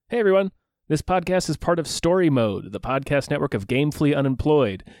Hey everyone, this podcast is part of Story Mode, the podcast network of Gamefully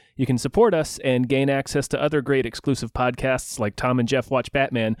Unemployed. You can support us and gain access to other great exclusive podcasts like Tom and Jeff Watch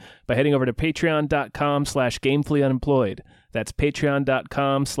Batman by heading over to patreon.com/gamefullyunemployed. That's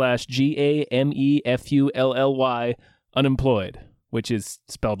patreon.com/GAMEFULLY unemployed, which is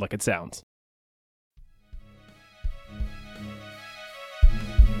spelled like it sounds.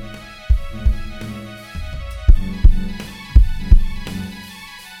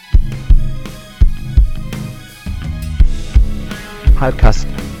 Halbkast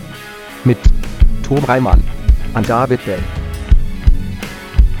mit Tom Reimann und David Bell.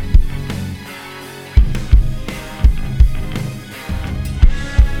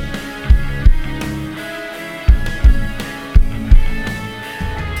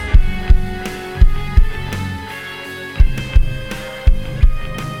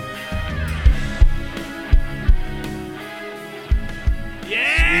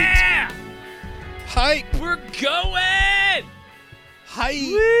 Yeah! Hype! We're going! Hype!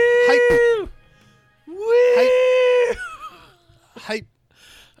 Woo! Woo! Hype!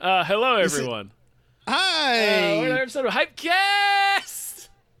 Hello Is it- everyone. Hi! We're another episode of Hypecast!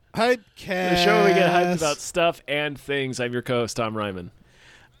 Hypecast. The show where we get hyped about stuff and things. I'm your co-host, Tom Ryman.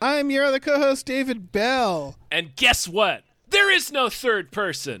 I'm your other co-host, David Bell. And guess what? There is no third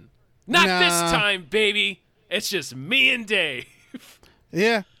person. Not this Nah. time, baby. It's just me and Dave.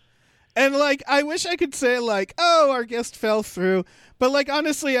 Yeah. And, I wish I could say, oh, our guest fell through. But,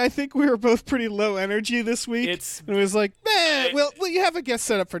 honestly, I think we were both pretty low energy this week. And it was like, man, well, you have a guest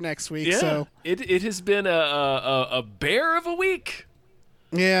set up for next week, Yeah, so. it has been a bear of a week.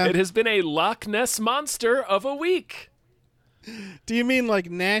 Yeah. It has been a Loch Ness monster of a week. Do you mean,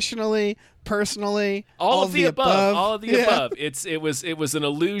 nationally, personally? All of the above. All of the Yeah. above. It was an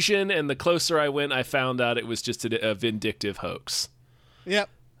illusion, and the closer I went, I found out it was just a vindictive hoax. Yep.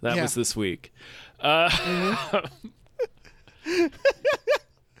 That Yeah. was this week.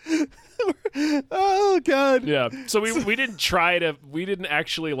 Oh, God. Yeah. So we didn't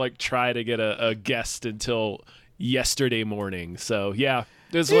actually try to get a guest until yesterday morning. So yeah,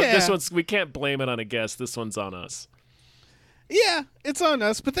 this one's, we can't blame it on a guest. This one's on us. Yeah, it's on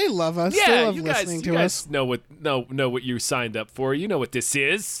us, but they love us. Yeah, they love you listening guys to us. know what you signed up for. You know what this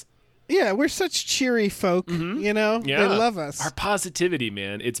is. Yeah, we're such cheery folk, you know? Yeah. They love us. Our positivity,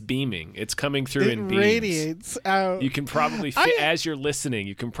 man, it's beaming. It's coming through It in beams. radiates out. You can probably as you're listening,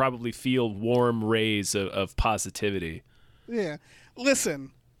 you can probably feel warm rays of positivity. Yeah.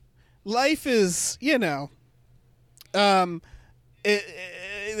 Listen, life is, it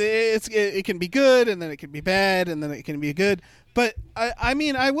can be good, and then it can be bad, and then it can be good. But, I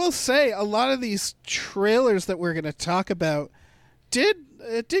mean, I will say, a lot of these trailers that we're going to talk about did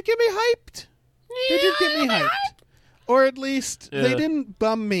get me hyped. They did get me hyped. Or at least they didn't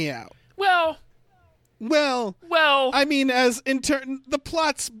bum me out. Well, I mean, as in turn,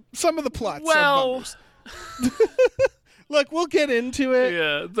 some of the plots are bummers. Look, we'll get into it.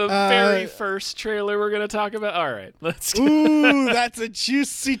 yeah, the very first trailer we're going to talk about. All right, let's go. Ooh, that's a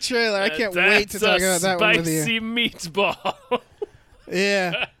juicy trailer. I can't wait to talk about that one with you. Spicy meatball.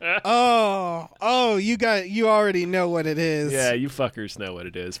 Yeah. Oh, you already know what it is. Yeah, you fuckers know what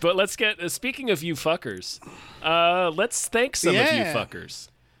it is. But let's get, speaking of you fuckers, let's thank some of you Yeah. fuckers.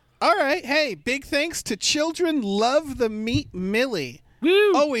 All right. Hey, big thanks to Children Love the Meat Millie.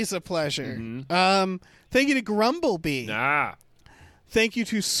 Woo! Always a pleasure. Thank you to Grumblebee. Ah. Thank you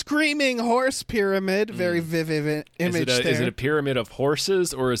to Screaming Horse Pyramid. Very vivid image there. Is it a pyramid of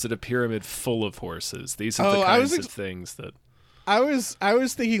horses, or is it a pyramid full of horses? These are the Oh, I kinds was of things that... I was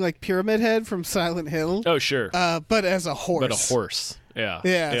thinking like Pyramid Head from Silent Hill. Oh, sure. But as a horse. But a horse. Yeah.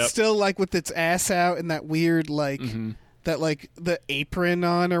 Yeah, Yep. still with its ass out and that weird the apron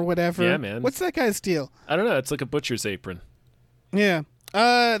on or whatever. Yeah, man. What's that guy's deal? I don't know. It's like a butcher's apron. Yeah.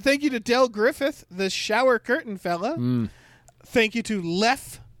 Thank you to Del Griffith, the shower curtain fella. Thank you to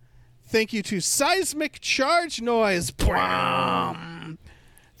Lef. Thank you to Seismic Charge Noise.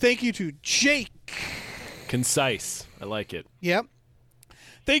 Thank you to Jake. Concise. I like it. Yep.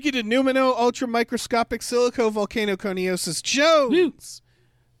 Thank you to Numino Ultra Microscopic Silico Volcanoconiosis Jones.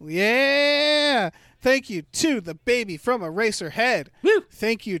 Yeah. Thank you to the baby from Eraserhead. Woo.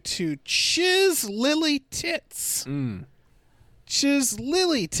 Thank you to Chiz Lily Tits. Chiz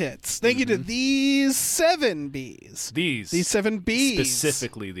Lily Tits. Thank you to these 7 Bs. These 7 Bs.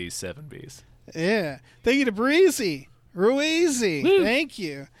 Specifically these 7 Bs. Yeah. Thank you to Breezy. Ruizy. Woo. Thank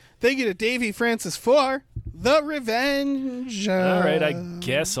you. Thank you to Davey Francis 4. The Revenge. All right, I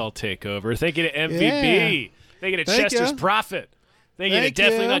guess I'll take over. Thank you to MVP. Yeah. Thank you to Thank Chester's you. Prophet. Thank you to Thank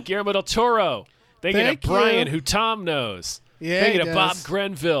Definitely you. Not Guillermo del Toro. Thank you Thank to Brian, you. who Tom knows. Yeah, Thank he you to Bob does.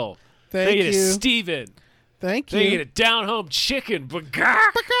 Grenville. Thank you to you. Steven. Thank Thank you you. to Down Home Chicken.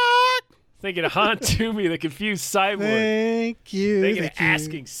 Thank you to Han Toomey, the confused cyborg. Thank you. Thank you Thank to you.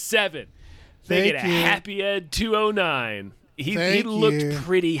 Asking 7. Thank you to Thank you. Happy Ed 209. He Thank looked you.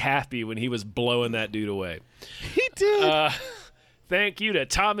 pretty happy when he was blowing that dude away. He did. Thank you to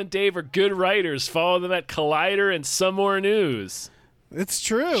Tom and Dave are good writers. Follow them at Collider and Some More News. It's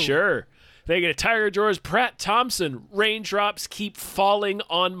true. Sure. Thank you to Tiger George, Pratt Thompson. Raindrops keep falling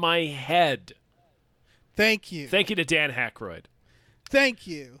on my head. Thank you. Thank you to Dan Hackroyd. Thank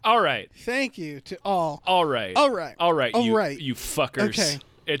you. All right. Thank you to all. All right. All right. All right. All you, right. you fuckers. Okay.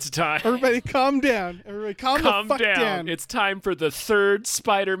 It's time. Everybody calm down. Everybody calm Calm the fuck down. It's time for the third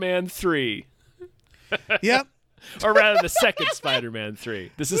Spider-Man 3. Yep. Or rather, the second Spider-Man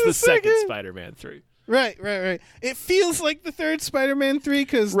 3. This is the second Spider-Man 3. Right. It feels like the third Spider-Man 3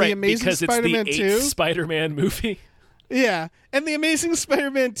 because Right, the Amazing because Spider-Man it's the 2. eighth Spider-Man movie. Yeah. And the Amazing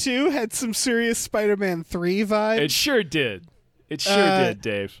Spider-Man 2 had some serious Spider-Man 3 vibes. It sure did. It sure did,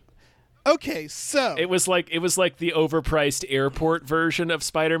 Dave. Okay, so. It was like the overpriced airport version of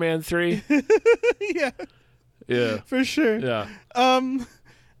Spider-Man 3. Yeah, Yeah. for sure. Yeah.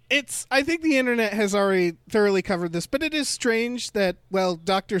 I think the internet has already thoroughly covered this, but it is strange that, well,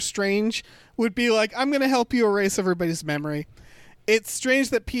 Doctor Strange would be like, I'm going to help you erase everybody's memory. It's strange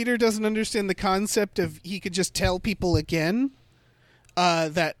that Peter doesn't understand the concept of he could just tell people again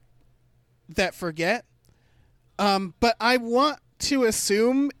that forget. But I want to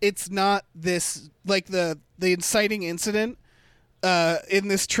assume it's not this, like the inciting incident in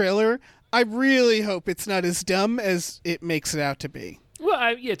this trailer. I really hope it's not as dumb as it makes it out to be.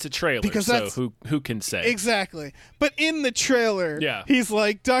 Well, yeah, it's a trailer, Because so that's- who can say? Exactly. But in the trailer, Yeah. he's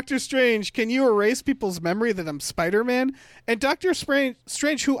like, Doctor Strange, can you erase people's memory that I'm Spider-Man? And Doctor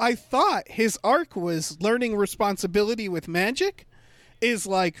Strange, who I thought his arc was learning responsibility with magic, is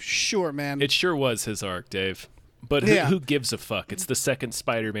like, sure, man. It sure was his arc, Dave. But Yeah. who gives a fuck? It's the second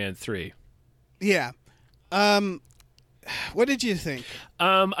Spider-Man 3. Yeah. What did you think?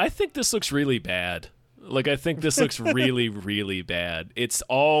 I think this looks really bad. Like, I think this looks really, really bad. It's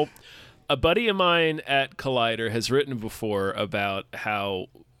all... A buddy of mine at Collider has written before about how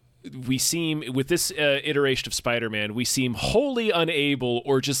we seem, with this iteration of Spider-Man, we seem wholly unable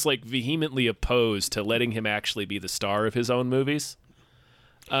or just, like, vehemently opposed to letting him actually be the star of his own movies.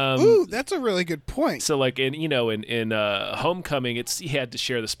 Ooh, that's a really good point. So, like, in Homecoming, he had to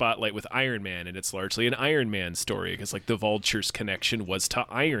share the spotlight with Iron Man, and it's largely an Iron Man story because, like, the Vulture's connection was to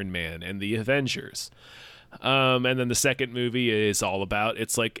Iron Man and the Avengers. And then the second movie is all about,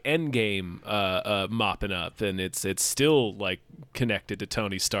 it's like Endgame mopping up, and it's still, like, connected to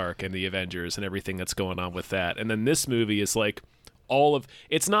Tony Stark and the Avengers and everything that's going on with that. And then this movie is like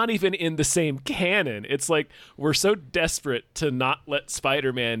it's not even in the same canon. It's like we're so desperate to not let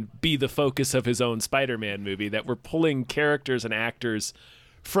Spider-Man be the focus of his own Spider-Man movie that we're pulling characters and actors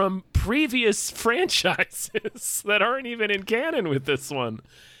from previous franchises that aren't even in canon with this one.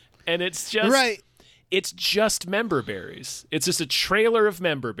 And it's just Right. It's just member berries. It's just a trailer of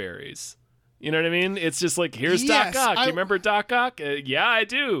member berries. You know what I mean? It's just like, here's Yes, Doc Ock. I- You remember Doc Ock? Yeah, I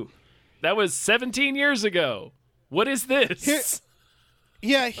do. That was 17 years ago. What is this?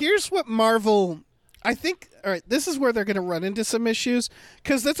 Yeah, here's what Marvel... I think... All right, this is where they're going to run into some issues,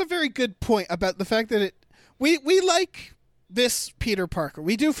 because that's a very good point about the fact that we like this Peter Parker.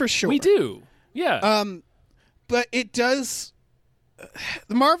 We do for sure. We do. Yeah. But it does...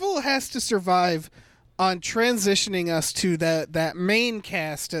 Marvel has to survive on transitioning us to that main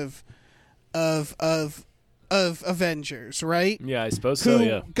cast of Avengers, right? Yeah, I suppose Who so,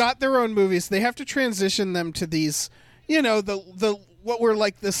 yeah. got their own movies. They have to transition them to these, the what were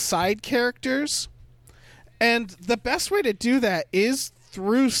like the side characters. And the best way to do that is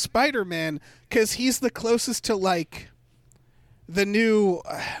through Spider-Man, because he's the closest to, like, the new,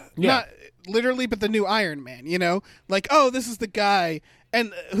 not literally, but the new Iron Man, Like, oh, this is the guy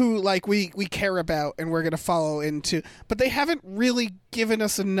and who, like, we care about and we're going to follow into. But they haven't really given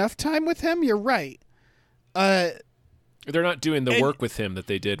us enough time with him. You're right. They're not doing the work with him that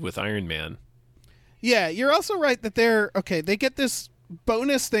they did with Iron Man. Yeah, you're also right that they get this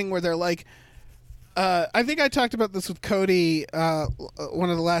bonus thing where they're like, I think I talked about this with Cody one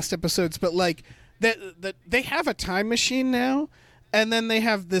of the last episodes, but like that they have a time machine now, and then they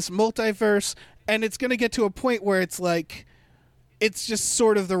have this multiverse, and it's going to get to a point where it's like it's just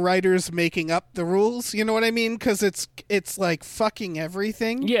sort of the writers making up the rules, you know what I mean? Because it's like fucking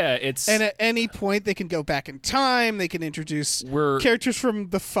everything. Yeah, it's... And at any point they can go back in time, they can introduce characters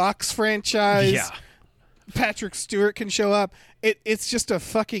from the Fox franchise. Yeah. Patrick Stewart can show up. It's just a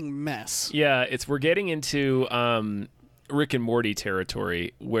fucking mess. Yeah, we're getting into Rick and Morty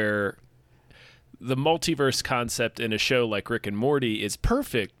territory where the multiverse concept in a show like Rick and Morty is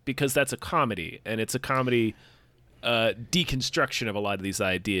perfect because that's a comedy, and it's a comedy deconstruction of a lot of these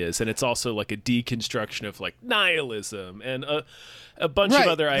ideas, and it's also like a deconstruction of like nihilism and a bunch of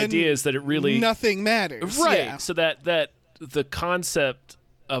other ideas that it really nothing matters, right? So that the concept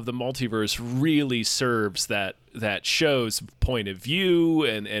of the multiverse really serves that show's point of view,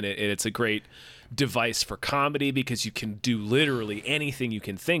 and it's a great device for comedy because you can do literally anything you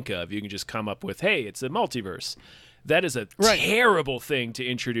can think of. You can just come up with, hey, it's a multiverse. That is a terrible thing to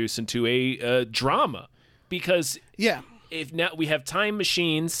introduce into a drama, because if now we have time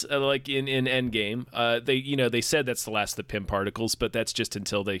machines like in Endgame, they said that's the last of the Pym particles, but that's just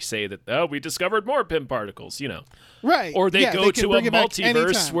until they say that we discovered more Pym particles, right? Or they go to a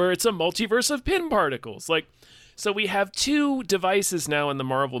multiverse where it's a multiverse of Pym particles, like. So we have two devices now in the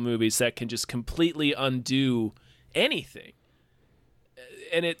Marvel movies that can just completely undo anything,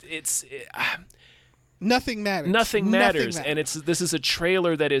 and it's nothing matters. Nothing matters, and this is a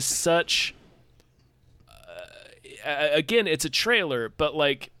trailer that is such. Again, it's a trailer, but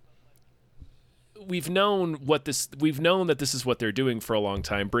like we've known that this is what they're doing for a long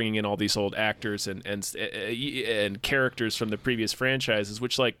time, bringing in all these old actors and characters from the previous franchises,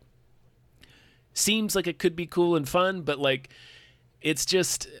 which like. Seems like it could be cool and fun, but like it's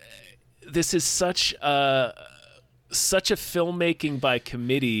just this is such a filmmaking by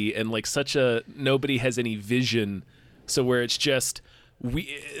committee, and like such a nobody has any vision, so where it's just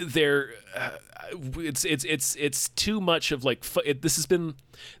it's too much of like this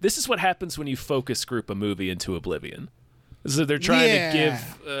is what happens when you focus group a movie into oblivion. So they're trying to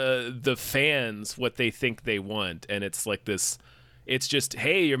give the fans what they think they want, and it's like this. It's just,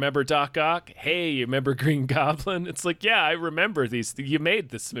 hey, you remember Doc Ock? Hey, you remember Green Goblin? It's like, yeah, I remember these. You made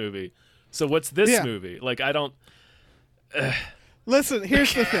this movie. So what's this movie? Like, I don't... Listen,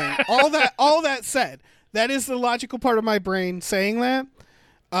 here's the thing. All that said, that is the logical part of my brain saying that.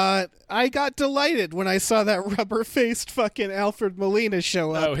 I got delighted when I saw that rubber-faced fucking Alfred Molina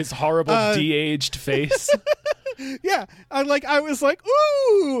show up. Oh, his horrible de-aged face. Yeah, I was like,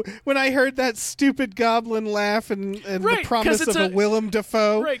 ooh, when I heard that stupid goblin laugh and the promise of a Willem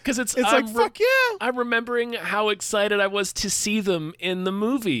Dafoe. Right, because it's like, fuck yeah. I'm remembering how excited I was to see them in the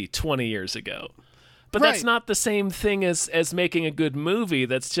movie 20 years ago. But that's not the same thing as making a good movie.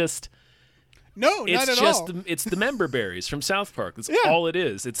 That's just... No, not at all. It's the member berries from South Park. That's all it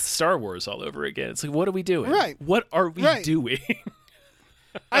is. It's Star Wars all over again. It's like, what are we doing? Right. What are we doing?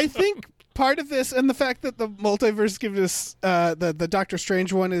 I think part of this, and the fact that the multiverse given us, the Doctor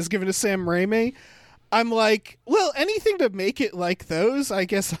Strange one is given to Sam Raimi, I'm like, well, anything to make it like those, I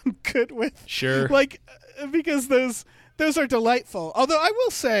guess I'm good with. Sure. Like, because those are delightful. Although I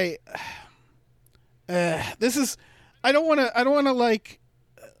will say, this is, I don't want to like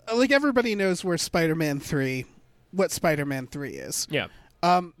everybody knows what Spider-Man 3 is. Yeah.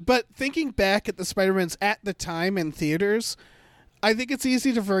 But thinking back at the Spider-Mans at the time in theaters, I think it's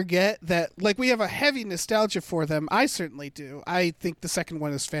easy to forget that, like, we have a heavy nostalgia for them. I certainly do. I think the second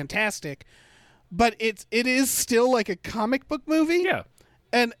one is fantastic, but it is still like a comic book movie. Yeah.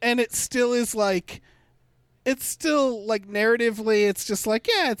 And it still is like, it's still like narratively, it's just like,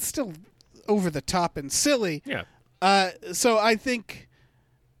 yeah, it's still over the top and silly. Yeah. So I think,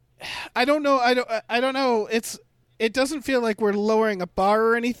 I don't know. It doesn't feel like we're lowering a bar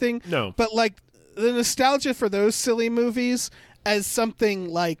or anything. No. But like the nostalgia for those silly movies as something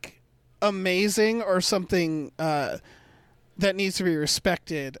like amazing or something that needs to be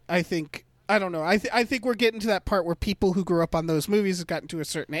respected. I think, I don't know. I think we're getting to that part where people who grew up on those movies have gotten to a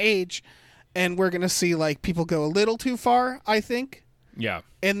certain age, and we're going to see like people go a little too far, I think. Yeah.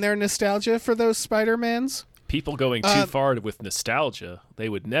 In their nostalgia for those Spider-Mans. People going too far with nostalgia, they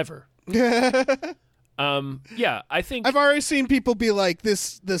would never. Yeah, I think I've already seen people be like,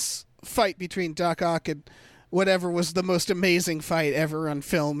 this fight between Doc Ock and whatever was the most amazing fight ever on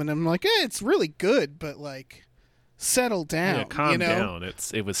film, and I'm like, it's really good, but like, settle down. Yeah, calm down.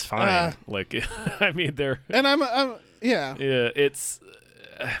 It was fine. Like, I mean, and I'm yeah. Yeah, it's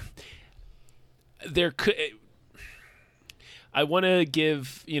there could. I want to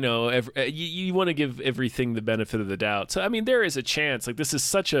give, you want to give everything the benefit of the doubt. So, I mean, there is a chance, like, this is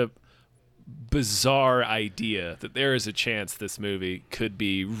such a bizarre idea that there is a chance this movie could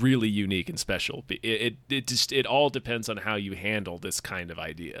be really unique and special. It all depends on how you handle this kind of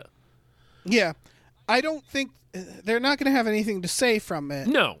idea. Yeah. I don't think they're not going to have anything to say from it.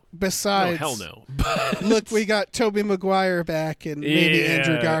 No. Besides, no, hell no. Look, we got Tobey Maguire back and maybe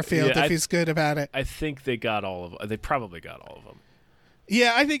Andrew Garfield if he's good about it. I think they got all of them. They probably got all of them.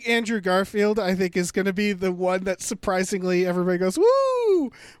 Yeah, I think Andrew Garfield, is going to be the one that surprisingly everybody goes,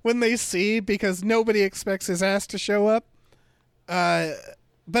 woo, when they see, because nobody expects his ass to show up.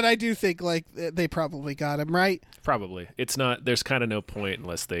 But I do think, like, they probably got him, right? Probably. It's not, there's kind of no point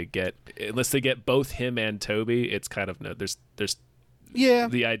unless they get both him and Toby. It's kind of no, there's Yeah.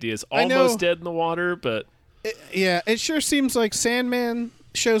 the idea is almost dead in the water, but It sure seems like Sandman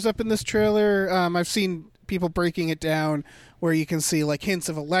shows up in this trailer. I've seen people breaking it down where you can see like hints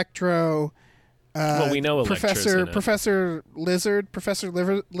of Electro. Well, we know Electro's in it. Professor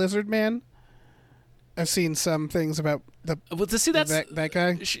Lizard Man. I've seen some things about that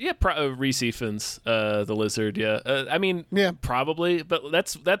guy. Yeah, Reese Ifans, the lizard. Yeah, I mean, yeah, probably, but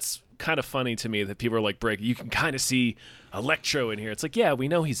that's kind of funny to me that people are like, "Break, you can kind of see Electro in here." It's like, yeah, we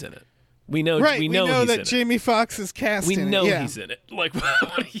know he's in it. We know he's that in Jamie Foxx is cast. We know yeah. he's in it. Like,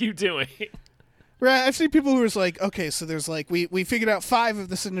 what are you doing? Right, I've seen people who are like, okay, so there's like we figured out 5 of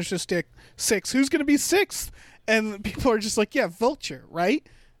the Sinister Six. Who's going to be 6th? And people are just like, yeah, Vulture, right?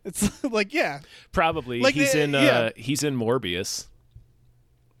 It's like, yeah, probably. Like, he's in yeah. He's in Morbius.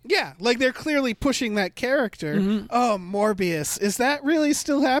 Yeah, like they're clearly pushing that character. Mm-hmm. Oh, Morbius, is that really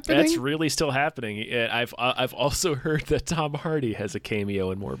still happening? That's really still happening. I've also heard that Tom Hardy has a cameo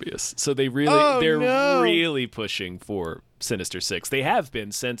in Morbius. So they're really pushing for Sinister Six. They have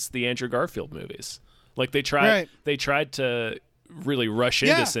been since the Andrew Garfield movies. Like they tried to really rush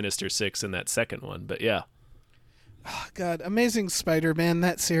into Sinister Six in that second one, but yeah. Oh, God, Amazing Spider-Man,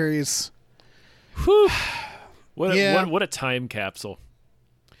 that series. Whew. What a time capsule.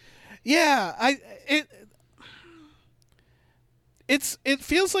 Yeah, it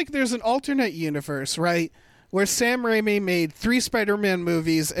feels like there's an alternate universe, right? Where Sam Raimi made 3 Spider-Man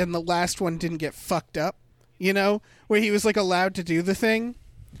movies and the last one didn't get fucked up, you know? Where he was like allowed to do the thing.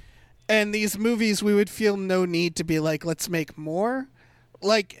 And these movies we would feel no need to be like, let's make more.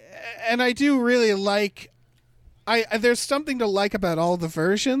 Like, and I do really like there's something to like about all the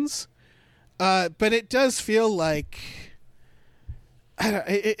versions. But it does feel like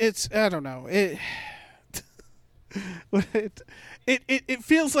I don't know. It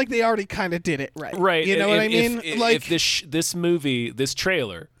feels like they already kind of did it right. Right. You know what I mean? If this movie, this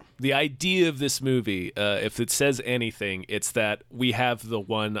trailer, the idea of this movie, if it says anything, it's that we have the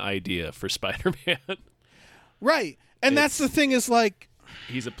one idea for Spider-Man. Right. And that's the thing is like,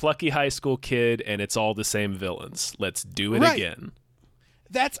 he's a plucky high school kid and it's all the same villains. Let's do it again.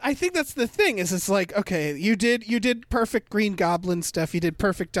 I think that's the thing is it's like, okay, you did perfect Green Goblin stuff, you did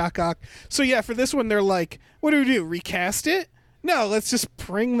perfect Doc Ock. So yeah, for this one they're like, what do? Recast it? No, let's just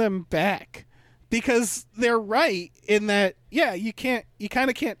bring them back. Because they're right in that, yeah, you kind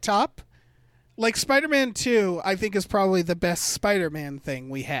of can't top. Like Spider-Man 2, I think is probably the best Spider-Man thing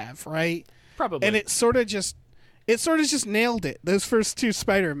we have, right? Probably. And it sort of just nailed it. Those first 2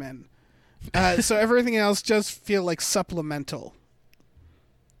 Spider-Men. So everything else just feel like supplemental.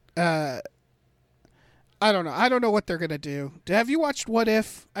 I don't know. I don't know what they're gonna do. Have you watched What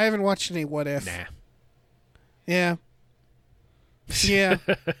If? I haven't watched any What If. Nah. Yeah. Yeah.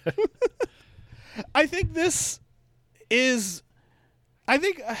 I think this is. I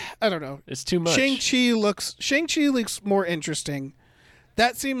don't know. It's too much. Shang-Chi looks more interesting.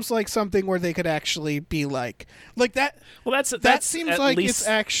 That seems like something where they could actually be like that. Well, that seems like it's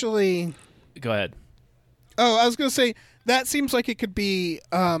actually. Go ahead. Oh, I was gonna say. That seems like it could be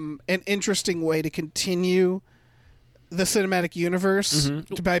an interesting way to continue the cinematic universe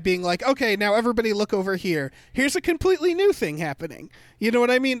by being like, okay, now everybody look over here. Here's a completely new thing happening. You know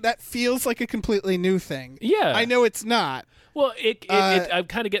what I mean? That feels like a completely new thing. Yeah. I know it's not. Well, I'm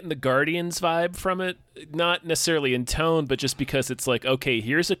kind of getting the Guardians vibe from it, not necessarily in tone, but just because it's like, okay,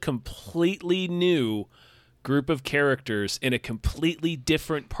 here's a completely new group of characters in a completely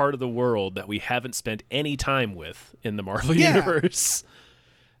different part of the world that we haven't spent any time with in the Marvel universe.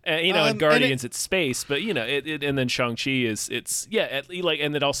 And, in Guardians it's space, but and then Shang-Chi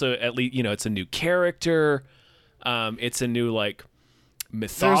and then also at least it's a new character. It's a new like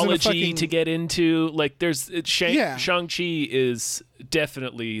mythology to get into. Like Shang-Chi is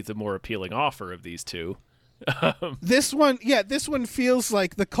definitely the more appealing offer of these two. This one feels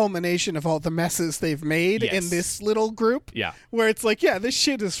like the culmination of all the messes they've made in this little group. Yeah, where it's like, yeah, this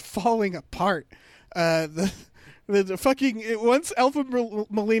shit is falling apart. The fucking once Alfred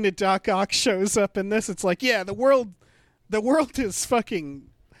Molina Doc Ock shows up in this, it's like, yeah, the world is fucking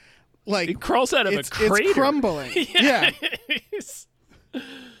like it crawls out of a crater. It's crumbling. Yeah.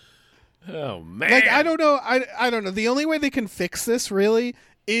 Oh man. Like I don't know. I don't know. The only way they can fix this really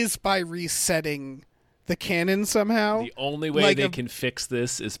is by resetting the canon somehow. The only way they can fix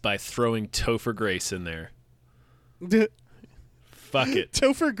this is by throwing Topher Grace in there. Fuck it.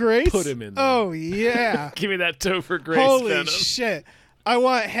 Topher Grace? Put him in there. Oh, yeah. Give me that Topher Grace Holy Venom. shit. I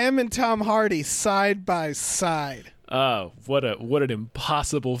want him and Tom Hardy side by side. Oh, what an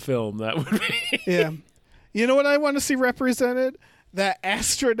impossible film that would be. Yeah. You know what I want to see represented? That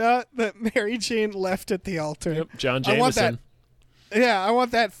astronaut that Mary Jane left at the altar. Yep, John I want that. Jameson. Yeah, I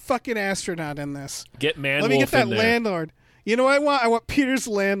want that fucking astronaut in this. Get Man Let me Wolf get that in there. landlord. You know what I want? I want Peter's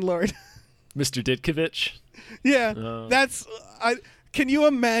landlord. Mr. Ditkovich. Yeah, that's. Can you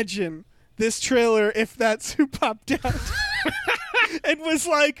imagine this trailer if that's who popped out and was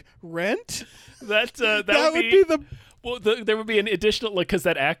like Rent? That That would be the. Well, there would be an additional because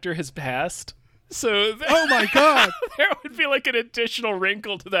that actor has passed. So Oh my god! there would be like an additional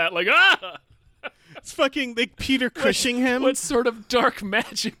wrinkle to that. Like It's fucking like Peter Cushing him. what sort of dark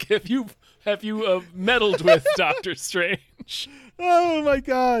magic have you meddled with, Doctor Strange? Oh my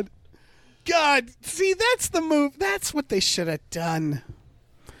god! God, see, that's the move. That's what they should have done.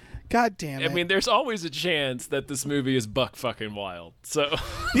 God damn it! I mean, there's always a chance that this movie is buck fucking wild. So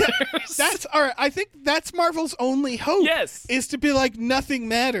That's all right. I think that's Marvel's only hope. Yes. Is to be like nothing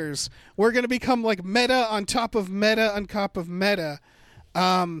matters. We're gonna become like meta on top of meta on top of meta.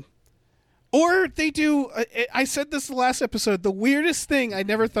 Or they do. I said this the last episode. The weirdest thing I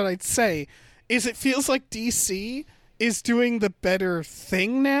never thought I'd say is it feels like DC is doing the better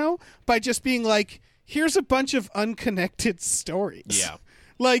thing now by just being like, here's a bunch of unconnected stories. Yeah.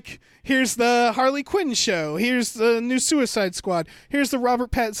 Like, here's the Harley Quinn show. Here's the new Suicide Squad. Here's the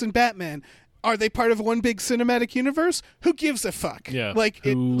Robert Pattinson Batman. Are they part of one big cinematic universe? Who gives a fuck? yeah, Like,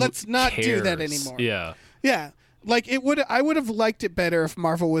 who let's not do that cares? anymore. Yeah. Yeah. Like, I would have liked it better if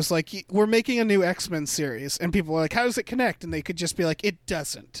Marvel was like, we're making a new X-Men series. And people were like, how does it connect? And they could just be like, it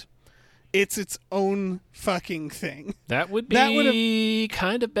doesn't. It's its own fucking thing. That would That would've- be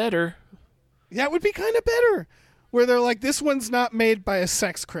kind of better. That would be kind of better. Where they're like, this one's not made by a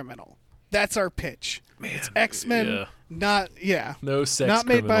sex criminal. That's our pitch. Man, it's X-Men, yeah. No sex not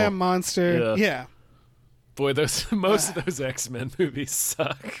made by a criminal. monster. Yeah. Yeah. Boy, most of those X-Men movies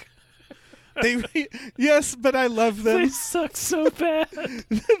suck. Yes, but I love They them. suck so bad.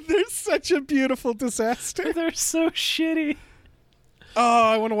 They're such a beautiful disaster. They're so shitty. Oh,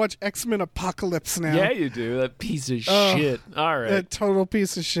 I want to watch X-Men Apocalypse now. Yeah, you do. That piece of Oh, shit. All right. That total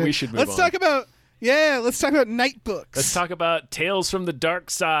piece of shit. We should move Let's on. talk about let's talk about Night Books. Let's talk about Tales from the Dark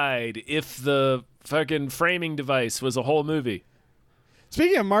Side. If the fucking framing device was a whole movie.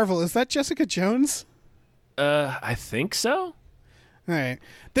 Speaking of Marvel, is that Jessica Jones? I think so. All right.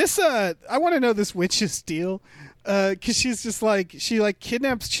 This I want to know this witch's deal. Cuz she's just like she like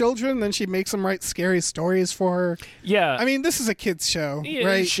kidnaps children, then she makes them write scary stories for her. Yeah. I mean, this is a kids show, yeah,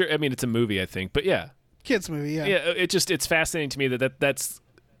 right? Sure. I mean, it's a movie, I think, but yeah. Kids movie, yeah. Yeah, it's fascinating to me that's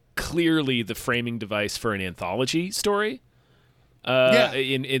clearly the framing device for an anthology story. Yeah.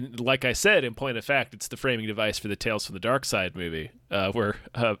 In like I said, in point of fact, it's the framing device for the Tales from the Dark Side movie, where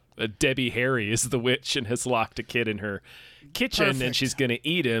Debbie Harry is the witch and has locked a kid in her kitchen, and Perfect. she's going to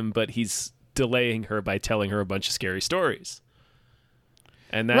eat him, but he's delaying her by telling her a bunch of scary stories.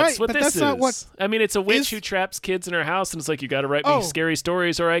 And that's Right, what but this that's is. not what I mean, it's a witch is- who traps kids in her house, and it's like, you got to write me Oh. scary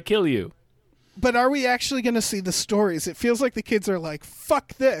stories or I kill you. But are we actually going to see the stories? It feels like the kids are like,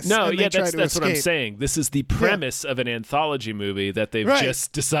 "Fuck this!" No, and they yeah, try to that's what I'm escape. saying. This is the premise of an anthology movie that they've Right.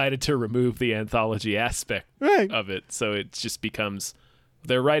 just decided to remove the anthology aspect Right. of it. So it just becomes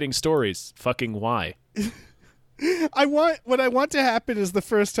they're writing stories. Fucking why? What I want to happen is the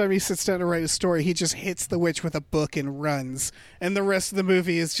first time he sits down to write a story, he just hits the witch with a book and runs, and the rest of the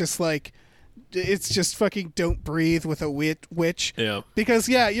movie is just like, it's just fucking Don't Breathe with a witch. Yeah. Because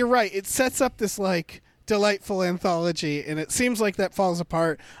yeah, you're right. It sets up this like delightful anthology, and it seems like that falls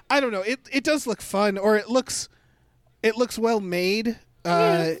apart. I don't know. It does look fun, or it looks well made.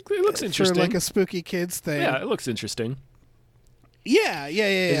 It looks interesting. for like a spooky kids thing. Yeah, it looks interesting. Yeah.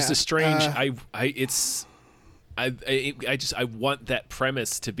 It's a strange. I want that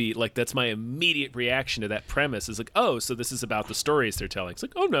premise to be like, that's my immediate reaction to that premise is like, oh, so this is about the stories they're telling. It's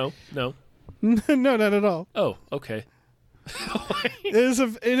like, oh no. no, not at all. Oh, okay. It is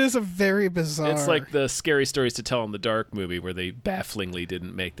a very bizarre. It's like the Scary Stories to Tell in the Dark movie where they bafflingly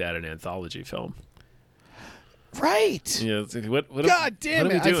didn't make that an anthology film. right. You know, it's like, what God damn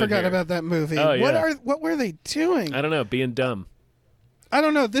what are it! we I doing forgot here? about that movie. Oh, yeah. What were they doing? I don't know, being dumb. I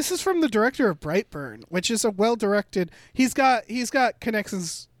don't know. This is from the director of Brightburn, which is a well-directed. He's got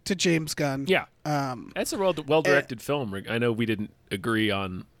connections to James Gunn. Yeah. Um. That's a well-directed film. I know we didn't agree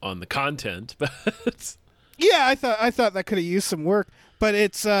on the content, but Yeah, I thought that could have used some work, but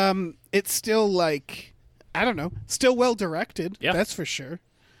it's still like, I don't know, still well-directed. Yeah. That's for sure.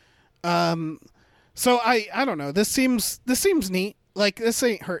 So I don't know. This seems neat. like this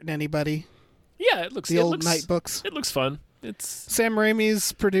ain't hurting anybody. Yeah, it looks The it old looks, Night books. It looks fun. It's Sam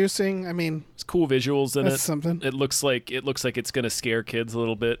Raimi's producing. I mean, cool visuals in that's it. something. It looks like it's gonna scare kids a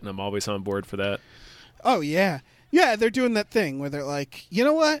little bit, and I'm always on board for that. Oh yeah, yeah. They're doing that thing where they're like, you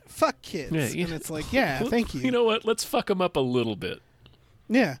know what, fuck kids, Yeah, and it's like, yeah, thank you. You know what? Let's fuck them up a little bit.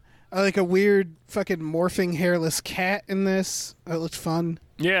 Yeah, I like a weird fucking morphing hairless cat in this. It looks fun.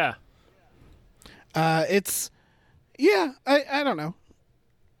 Yeah. It's I don't know.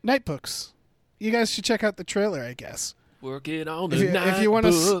 Night books. You guys should check out the trailer, I guess. Working on If the you- if night you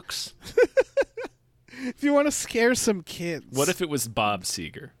wanna books. If you want to scare some kids. What if it was Bob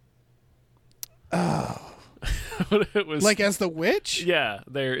Seger? Oh. What if it was like as the witch? Yeah,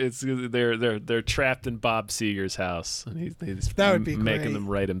 they're trapped in Bob Seger's house, and he's That would be making great. them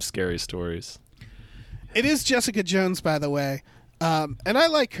write him scary stories. It is Jessica Jones, by the way, and I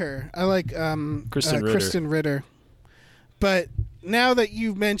like her. I like Kristen Ritter. Kristen Ritter. But now that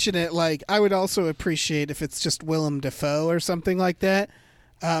you mention it, like I would also appreciate if it's just Willem Dafoe or something like that.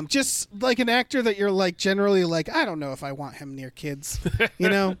 Just like an actor that you're like generally like, I don't know if I want him near kids, you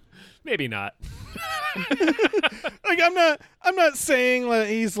know. Maybe not. Like I'm not saying that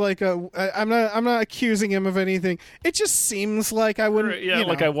he's like I'm not accusing him of anything. It just seems like I wouldn't. Yeah, you know.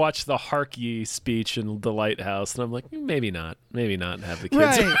 like I watched the Harkey speech in The Lighthouse, and I'm like, maybe not have the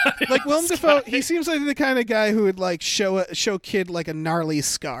kids. Right. Like Willem Dafoe, he seems like the kind of guy who would like show kid like a gnarly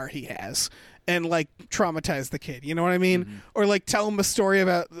scar he has and like traumatize the kid. You know what I mean? Mm-hmm. Or like tell him a story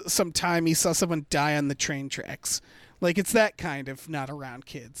about some time he saw someone die on the train tracks. Like it's that kind of not around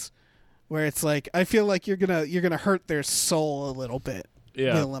kids. Where it's like I feel like you're gonna hurt their soul a little bit.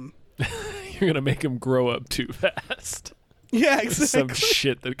 Yeah. Willem. You're gonna make him grow up too fast. Yeah, Some exactly.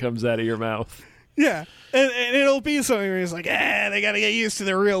 shit that comes out of your mouth. Yeah, and it'll be something where he's like, they got to get used to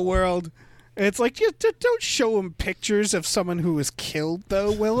the real world. And it's like, don't show him pictures of someone who was killed,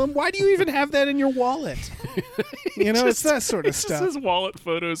 though, Willem. Why do you even have that in your wallet? You know, it's that sort of Just stuff. his wallet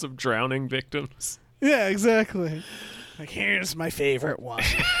photos of drowning victims. Yeah, exactly. Like, here's my favorite one.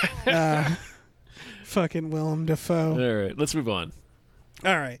 Fucking Willem Dafoe. All right, let's move on.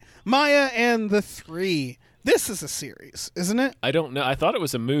 All right. Maya and the Three. This is a series, isn't it? I don't know. I thought it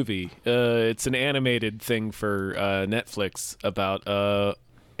was a movie. It's an animated thing for Netflix about a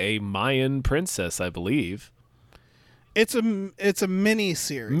Mayan princess, I believe. It's a mini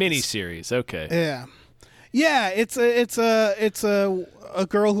series. Miniseries. Okay. Yeah, yeah. It's a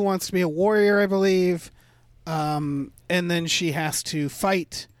girl who wants to be a warrior, I believe, and then she has to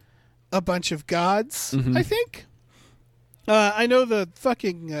fight a bunch of gods. Mm-hmm. I think. I know the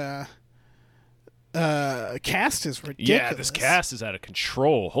fucking cast is ridiculous. Yeah, this cast is out of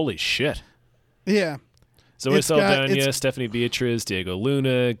control. Holy shit. Yeah. Zoe It's got- Saldana, it's- Stephanie Beatriz, Diego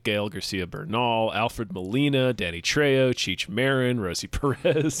Luna, Gail Garcia Bernal, Alfred Molina, Danny Trejo, Cheech Marin, Rosie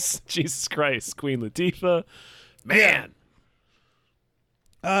Perez, Jesus Christ, Queen Latifah. Man.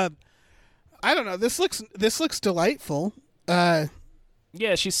 I don't know. This looks delightful. Yeah,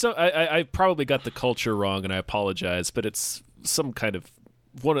 she's so. I probably got the culture wrong, and I apologize, but it's some kind of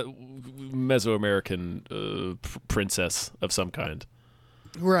Mesoamerican princess of some kind.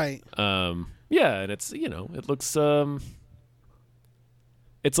 Right. Yeah, and it's it looks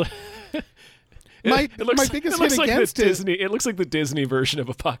it's like My looks biggest like hit the against it. Disney. It looks like the Disney version of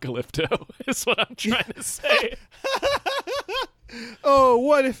Apocalypto. Is what I'm trying to say. Oh,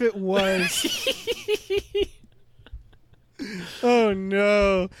 what if it was? Oh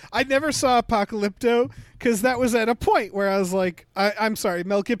no! I never saw Apocalypto because that was at a point where I was like, I'm sorry,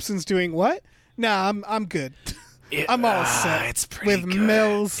 Mel Gibson's doing what? Nah, I'm good. I'm all set. It's pretty with good.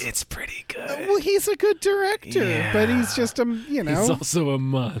 Mel's. It's pretty good. Well, he's a good director, Yeah. but he's just He's also a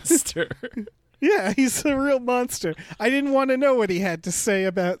monster. yeah, he's a real monster. I didn't want to know what he had to say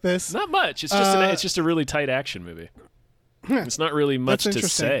about this. Not much. It's just it's just a really tight action movie. It's not really much That's to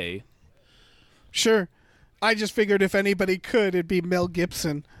interesting. say. Sure, I just figured if anybody could, it'd be Mel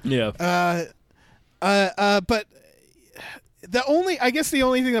Gibson. Yeah. But the only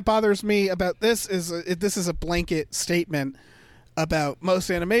thing that bothers me about this is this is a blanket statement about most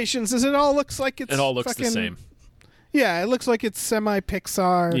animations. Is it all looks like it's it all looks fucking, the same. Yeah, it looks like it's semi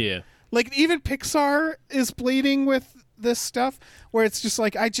Pixar. Yeah. Like even Pixar is bleeding with this stuff where it's just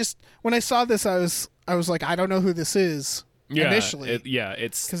like when I saw this I was like I don't know who this is initially.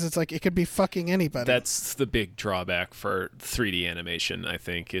 It's Because it's like it could be fucking anybody. that's the big drawback for 3D animation. I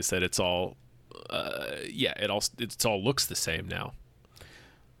think is that it's all, it all looks the same now.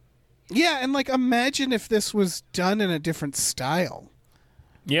 yeah, and like imagine if this was done in a different style.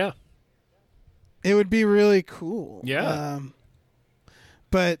 Yeah, It would be really cool. Yeah.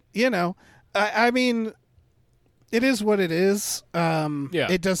 But I mean, it is what it is. Yeah.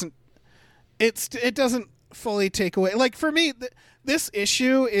 It doesn't fully take away. Like for me, this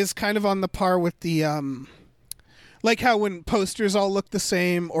issue is kind of on the par with the like how when posters all look the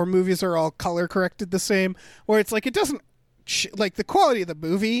same or movies are all color corrected the same, where it's like it doesn't like the quality of the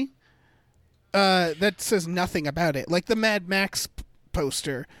movie that says nothing about it. Like the Mad Max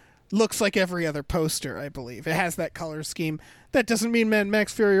poster looks like every other poster, I believe. It has that color scheme. That doesn't mean Mad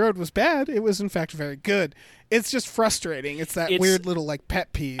Max Fury Road was bad. It was in fact very good. It's just frustrating. It's that weird little like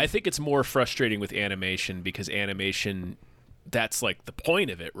pet peeve. I think it's more frustrating with animation because animation, that's like the point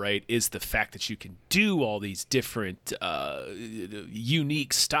of it, right? Is the fact that you can do all these different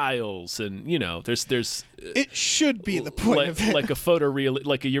unique styles, and there's it should be the point of it. Like a photoreal,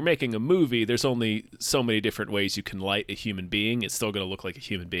 like you're making a movie. There's only so many different ways you can light a human being. It's still going to look like a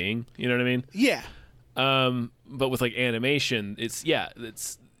human being. You know what I mean? Yeah. But with like animation, there's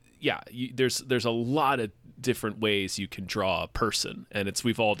a lot of different ways you can draw a person, and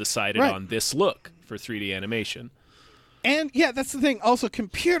we've all decided on this look for 3D animation. And yeah, that's the thing. Also,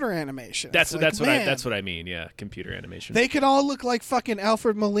 computer animation. That's what I mean. Yeah, computer animation. They could all look like fucking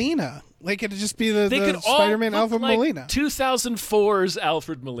Alfred Molina. They could just be the Spider-Man Alfred Molina. 2004's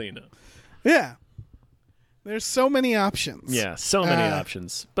Alfred Molina. Yeah. There's so many options. Yeah, so many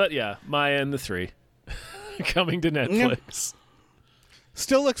options. But yeah, Maya and the 3 coming to Netflix.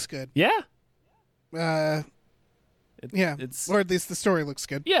 Still looks good. Yeah. Or at least the story looks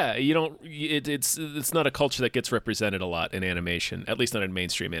good. Yeah, it's not a culture that gets represented a lot in animation, at least not in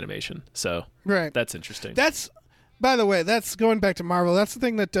mainstream animation. So that's interesting. By the way, that's going back to Marvel. That's the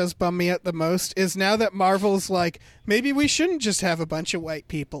thing that does bum me out the most is now that Marvel's like, maybe we shouldn't just have a bunch of white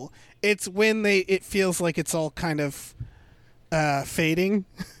people. It's when it feels like it's all kind of fading.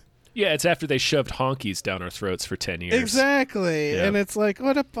 Yeah, it's after they shoved honkies down our throats for 10 years. Exactly. Yeah. And it's like,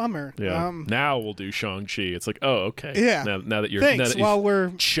 what a bummer. Yeah. Now we'll do Shang-Chi. It's like, oh, okay. Yeah. Now that you're Thanks, while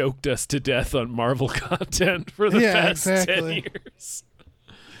we're choked us to death on Marvel content for the past 10 years.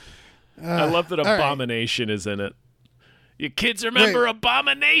 I love that Abomination is in it. You kids remember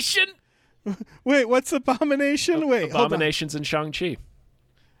Abomination? Wait, what's Abomination? Abomination's in Shang-Chi.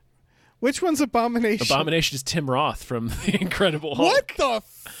 Which one's Abomination? Abomination is Tim Roth from The Incredible Hulk. What the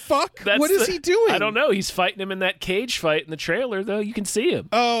fuck? What is he doing? I don't know. He's fighting him in that cage fight in the trailer, though. You can see him.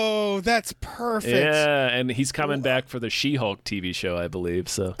 Oh, that's perfect. Yeah, and he's coming back for the She-Hulk TV show, I believe.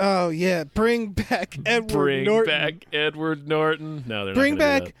 So. Oh, yeah. Bring back Edward Norton. Bring back Edward Norton. No, they're not going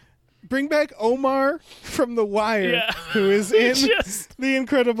to do that. Bring back Omar from The Wire, who is in The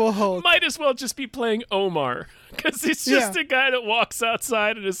Incredible Hulk. Might as well just be playing Omar, because he's just a guy that walks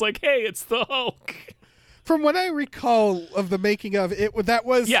outside and is like, hey, it's the Hulk. From what I recall of the making of it, that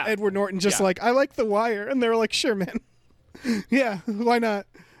was Edward Norton just like, I like The Wire. And they were like, sure, man. Yeah, why not?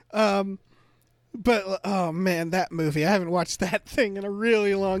 But, oh, man, that movie. I haven't watched that thing in a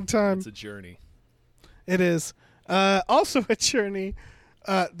really long time. It's a journey. It is. Also a journey.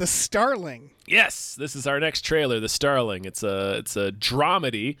 The Starling. Yes, this is our next trailer, The Starling. It's a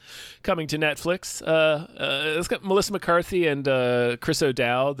dramedy coming to Netflix. It's got Melissa McCarthy and Chris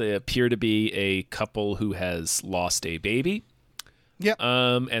O'Dowd. They appear to be a couple who has lost a baby. Yep.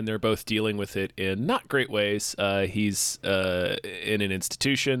 And they're both dealing with it in not great ways. He's in an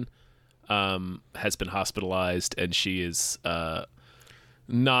institution, has been hospitalized, and she is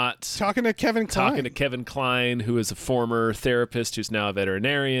not talking to Kevin Kline, who is a former therapist who's now a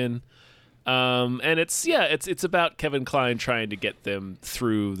veterinarian. And it's about Kevin Kline trying to get them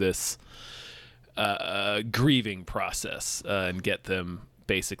through this grieving process and get them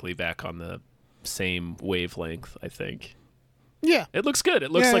basically back on the same wavelength, I think. Yeah. It looks good.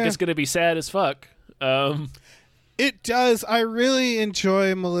 It looks like it's going to be sad as fuck. It does. I really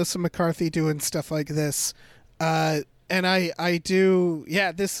enjoy Melissa McCarthy doing stuff like this. And I do,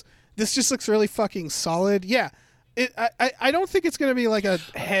 this just looks really fucking solid. Yeah, I don't think it's going to be like a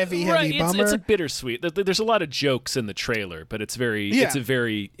heavy bummer. It's a bittersweet. There's a lot of jokes in the trailer, but it's a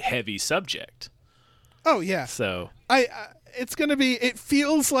very heavy subject. Oh, yeah. So it's going to be, it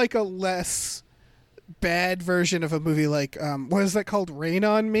feels like a less bad version of a movie like, what is that called? Rain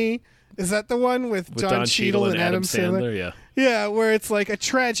on Me? Is that the one with Don Cheadle and Adam Sandler? Yeah. Yeah, where it's like a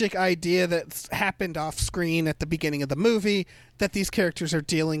tragic idea that's happened off screen at the beginning of the movie that these characters are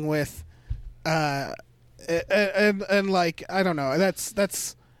dealing with. And like, I don't know.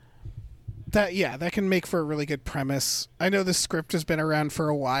 That can make for a really good premise. I know the script has been around for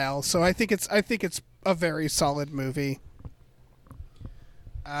a while, so I think it's a very solid movie.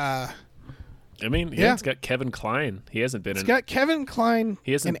 I mean, it's got Kevin Kline. He hasn't been. It's got Kevin Kline.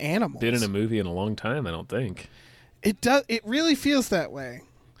 He hasn't in Animals. been in a movie in a long time, I don't think. It does. It really feels that way.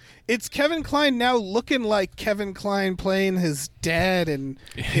 it's Kevin Kline now looking like Kevin Kline playing his dad in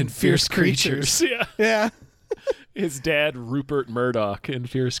Fierce Creatures. Yeah. Yeah. His dad, Rupert Murdoch, in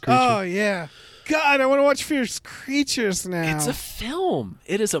Fierce Creatures. Oh yeah. God, I want to watch Fierce Creatures now. It's a film.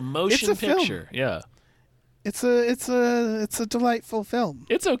 It is a motion film. picture. Yeah. It's a delightful film.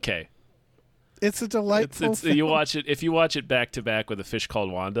 It's okay. It's a delightful film. You watch it if you watch it back to back with A Fish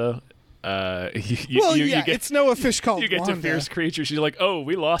Called Wanda. It's Noah Fish Called You get Wanda. to Fierce Creatures, you're like, oh,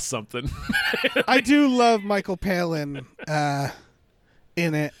 we lost something. I do love Michael Palin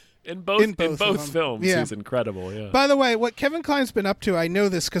in it. In both of them. films, Yeah. he's incredible. Yeah. By the way, what Kevin Kline's been up to, I know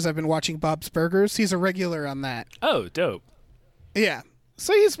this because I've been watching Bob's Burgers. He's a regular on that. Oh, dope. Yeah.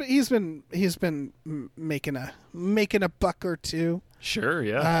 So he's been making a buck or two. Sure.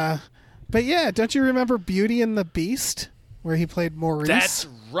 Yeah. But yeah, don't you remember Beauty and the Beast, where he played Maurice? That's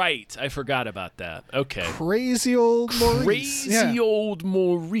right. I forgot about that. Okay. Crazy old Maurice. Crazy old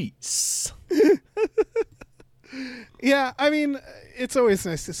Maurice. Yeah, I mean, it's always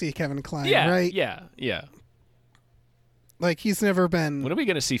nice to see Kevin Kline, Yeah. right? Yeah. Like, he's never been... When are we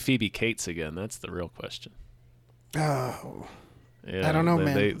going to see Phoebe Cates again? That's the real question. Oh. Yeah, I don't know,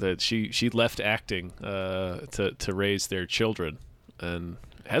 man. She left acting to raise their children and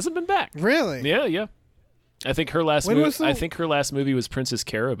hasn't been back. Really? Yeah. I think her last When was the- I think her last movie was Princess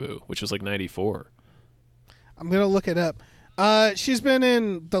Caribou, which was like 94. I'm going to look it up. She's been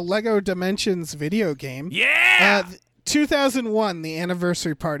in the Lego Dimensions video game. Yeah. 2001, the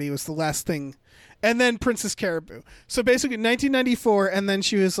anniversary party was the last thing. And then Princess Caribou. So basically 1994, and then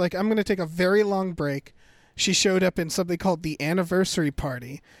she was like, I'm going to take a very long break. She showed up in something called the anniversary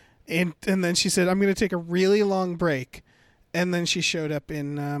party. And then she said, I'm going to take a really long break. And then she showed up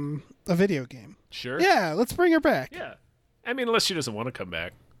in a video game. Sure. Yeah, let's bring her back. Yeah. I mean, unless she doesn't want to come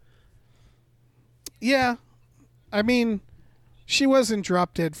back. Yeah. I mean, she was in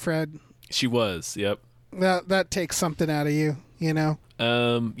Drop Dead Fred. She was. Yep. That takes something out of you, you know?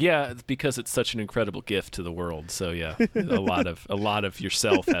 Yeah, because it's such an incredible gift to the world. So yeah, a lot of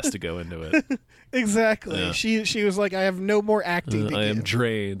yourself has to go into it. Exactly. Yeah. She was like, I have no more acting to I give. am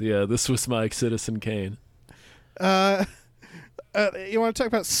drained. Yeah, this was my Citizen Kane. You want to talk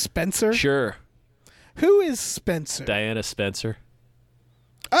about Spencer? Sure. Who is Spencer? Diana Spencer.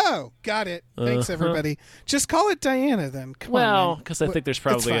 Oh, got it. Thanks, everybody. Just call it Diana then. Come on. Well, man. because I think there's It's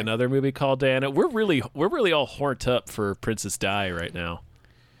probably fine. another movie called Diana. We're really all horned up for Princess Di right now.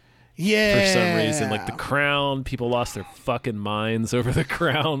 Yeah. For some reason, like The Crown, people lost their fucking minds over The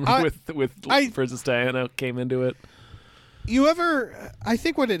Crown with Princess Diana came into it. You ever? I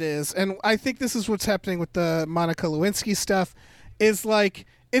think what it is, and I think this is what's happening with the Monica Lewinsky stuff, is like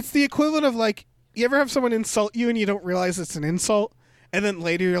it's the equivalent of like you ever have someone insult you and you don't realize it's an insult. And then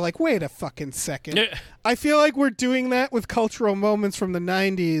later you're like, wait a fucking second. Yeah. I feel like we're doing that with cultural moments from the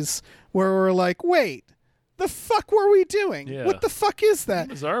 90s where we're like, wait, the fuck were we doing? Yeah. What the fuck is that?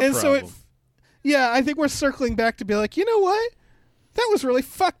 What is our and problem? so I think we're circling back to be like, you know what? That was really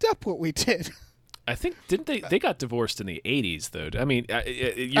fucked up what we did. I think didn't they got divorced in the 80s though. I mean, I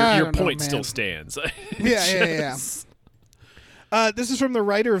your don't know, point man. still stands. Yeah. This is from the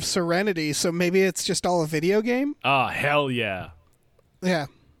writer of Serenity, so maybe it's just all a video game. Oh, hell yeah. Yeah.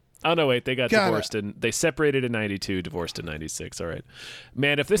 Oh no, wait, they got Got divorced and they separated in 92, divorced in 96. All right.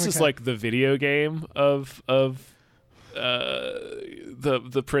 Man, if this is like the video game of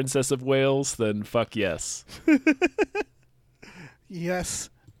the Princess of Wales, then fuck yes. Yes,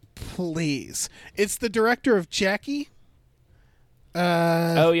 please. It's the director of Jackie.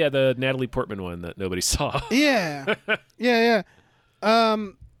 Oh yeah, the Natalie Portman one that nobody saw. Yeah. Yeah.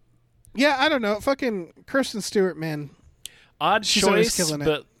 Yeah, I don't know. Fucking Kristen Stewart, man. Odd She's always choice, killing it.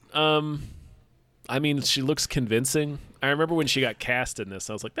 but I mean, she looks convincing. I remember when she got cast in this,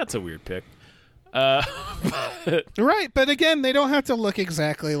 I was like, that's a weird pick. Right, but again, they don't have to look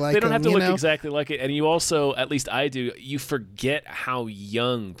exactly like They don't have to you look know? exactly like it, and you also, at least I do, you forget how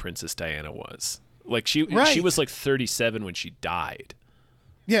young Princess Diana was. Like she Right. was like 37 when she died.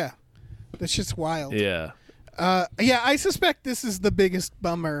 Yeah. That's just wild. Yeah. Yeah, I suspect this is the biggest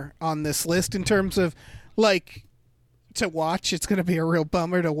bummer on this list in terms of like to watch. It's going to be a real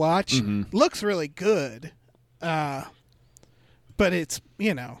bummer to watch. Mm-hmm. Looks really good. But it's,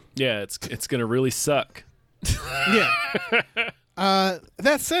 you know. Yeah, it's gonna really suck. Yeah.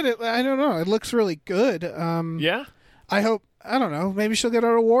 That said, I don't know. It looks really good. Yeah. I hope. I don't know. Maybe she'll get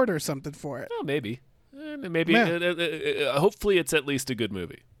an award or something for it. Oh, maybe. Maybe. Yeah. Hopefully, it's at least a good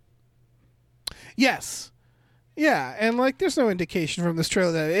movie. Yes. Yeah, and like, there's no indication from this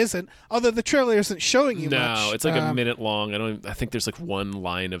trailer that it isn't. Although the trailer isn't showing you much. No, it's like a minute long. I think there's like one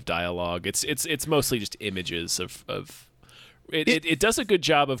line of dialogue. It's mostly just images of It does a good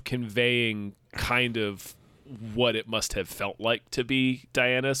job of conveying kind of what it must have felt like to be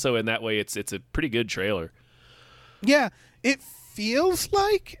Diana. So in that way, it's a pretty good trailer. Yeah, it feels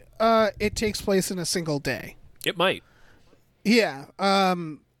like it takes place in a single day. It might. Yeah.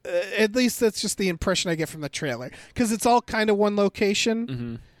 At least that's just the impression I get from the trailer, because it's all kind of one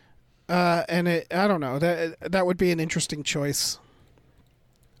location. And I don't know, that would be an interesting choice.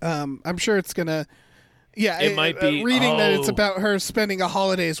 I'm sure it's gonna. Yeah, it might be reading that it's about her spending a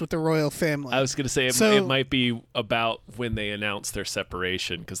holidays with the royal family. I was going to say it might be about when they announced their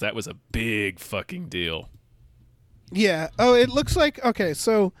separation, because that was a big fucking deal. Yeah. Oh, it looks like okay.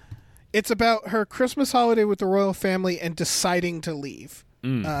 So it's about her Christmas holiday with the royal family and deciding to leave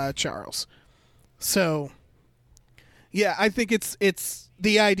Charles. So yeah, I think it's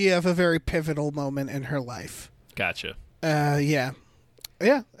the idea of a very pivotal moment in her life. Gotcha. Yeah.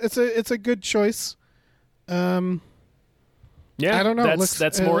 It's a good choice. Yeah, I don't know.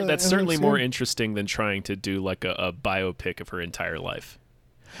 That's certainly more interesting than trying to do like a biopic of her entire life.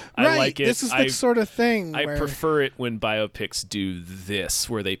 Right. I like it. This is the sort of thing I where prefer it when biopics do this,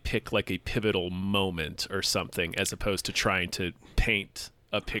 where they pick like a pivotal moment or something, as opposed to trying to paint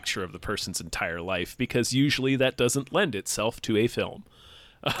a picture of the person's entire life, because usually that doesn't lend itself to a film.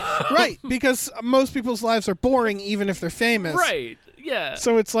 right, because most people's lives are boring even if they're famous. Right. Yeah.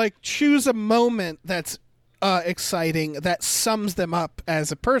 So it's like, choose a moment that's exciting, that sums them up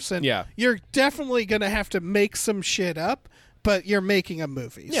as a person. Yeah. You're definitely going to have to make some shit up, but you're making a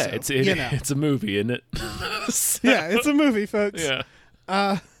movie. Yeah, so, it's a movie, isn't it? Yeah, it's a movie, folks. Yeah.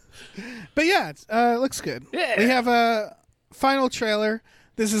 But yeah, it looks good. Yeah. We have a final trailer.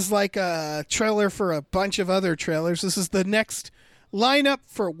 This is like a trailer for a bunch of other trailers. This is the next lineup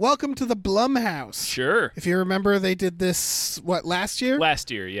for Welcome to the Blumhouse. Sure. If you remember, they did this, last year?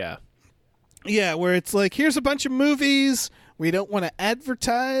 Last year, yeah. Yeah, where it's like, here's a bunch of movies we don't want to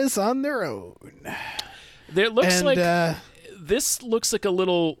advertise on their own. This looks like a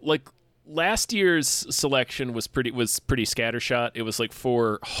little like last year's selection was pretty scattershot. It was like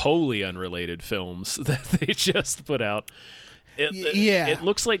 4 wholly unrelated films that they just put out. It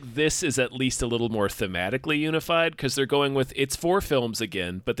looks like this is at least a little more thematically unified, because they're going with, it's 4 films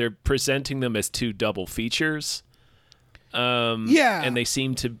again, but they're presenting them as 2 double features. And they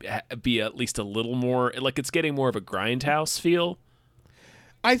seem to be at least a little more like, it's getting more of a Grindhouse feel.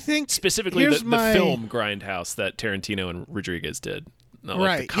 I think specifically the film Grindhouse that Tarantino and Rodriguez did.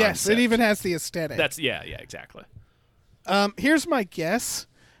 Right. Yes, it even has the aesthetic. Yeah, exactly. Here's my guess.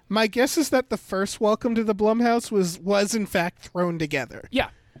 My guess is that the first Welcome to the Blumhouse was in fact thrown together.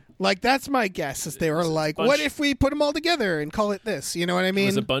 Yeah. Like, that's my guess, is they were like, what if we put them all together and call it this? You know what I mean? It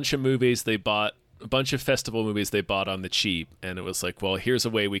was a bunch of movies they bought, a bunch of festival movies they bought on the cheap, and it was like, well, here's a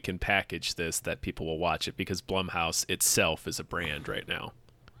way we can package this that people will watch it, because Blumhouse itself is a brand right now.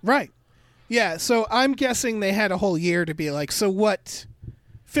 Right. Yeah, so I'm guessing they had a whole year to be like, so what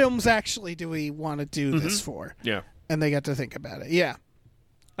films actually do we want to do this for? Yeah. And they got to think about it. Yeah.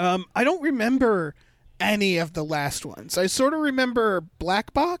 I don't remember any of the last ones. I sort of remember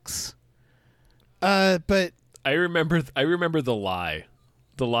Black Box, but I remember The Lie.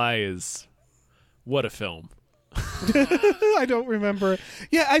 The Lie is what a film. I don't remember.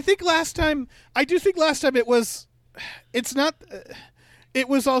 Yeah, I think last time it was. It's not. It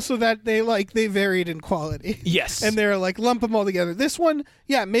was also that they varied in quality. Yes. And they're like, lump them all together. This one,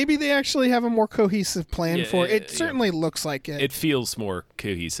 yeah, maybe they actually have a more cohesive plan for it. It certainly looks like it. It feels more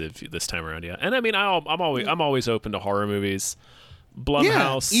cohesive this time around, yeah. And I mean, I'm always open to horror movies.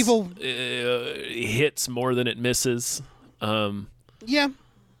 Blumhouse evil hits more than it misses. Yeah.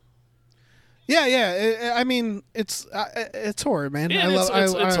 I mean, it's horror, man. Yeah,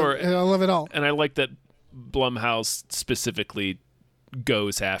 it's horror. I love it all. And I like that Blumhouse specifically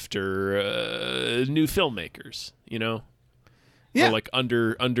goes after new filmmakers, you know? Yeah. Or like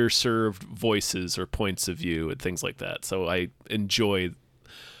underserved voices or points of view and things like that. So I enjoy,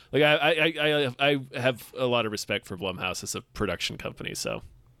 like, I have a lot of respect for Blumhouse as a production company. So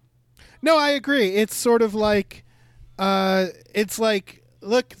no, I agree. It's sort of like, it's like,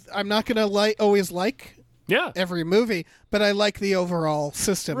 look, I'm not gonna always like every movie, but I like the overall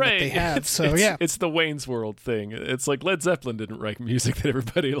system that they have. It's the Wayne's World thing. It's like Led Zeppelin didn't write music that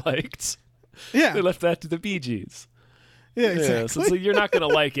everybody liked. Yeah, they left that to the Bee Gees. Yeah, exactly. Yeah, so you're not going to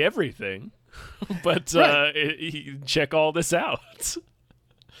like everything, but you check all this out.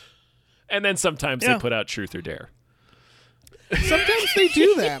 And then sometimes they put out Truth or Dare. Sometimes they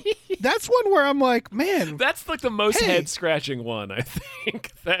do that. That's one where I'm like, man, that's like the most head scratching one. I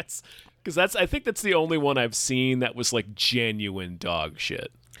think I think that's the only one I've seen that was like genuine dog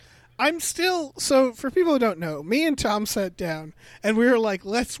shit. I'm still so for people who don't know, me and Tom sat down and we were like,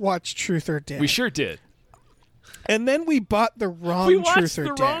 let's watch Truth or Dare. We sure did. And then we bought the wrong We watched Truth or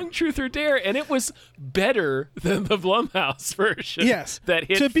the Dare. wrong Truth or Dare, and it was better than the Blumhouse version. Yes. That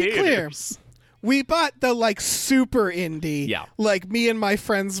hit To be theaters. clear, we bought the like super indie. Yeah. Like me and my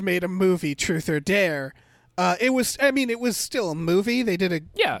friends made a movie, Truth or Dare. It was still a movie. They did a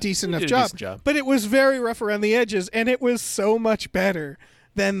decent they enough did a job, decent job. but it was very rough around the edges, and it was so much better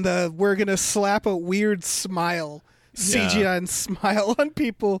than the we're gonna slap a weird smile, CGI and smile on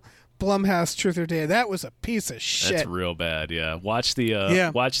people. Blumhouse Truth or Dare. That was a piece of shit. That's real bad. Yeah, watch the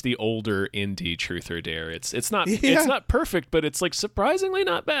older indie Truth or Dare. It's not it's not perfect, but it's like surprisingly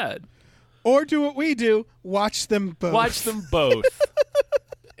not bad. Or do what we do: watch them both. Watch them both,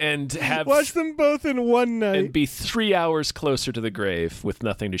 and watch them both in one night. and be 3 hours closer to the grave with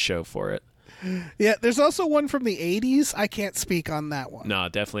nothing to show for it. Yeah, there's also one from the 80s. I can't speak on that one. No,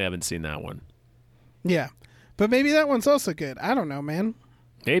 definitely haven't seen that one. Yeah, but maybe that one's also good. I don't know, man.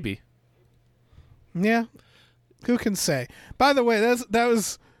 Maybe. Yeah, who can say? By the way, that's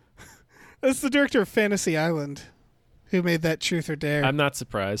the director of Fantasy Island, who made that Truth or Dare. I'm not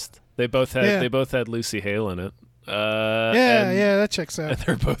surprised. They both had Lucy Hale in it. Yeah, that checks out. And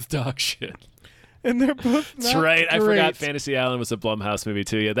they're both dog shit. And they're both. That's not right. I great. forgot Fantasy Island was a Blumhouse movie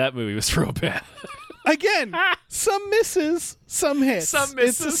too. Yeah, that movie was real bad. Again, some misses, some hits. Some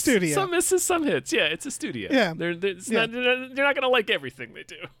misses, it's a studio. Some misses, some hits. Yeah, it's a studio. Yeah. They're not going to like everything they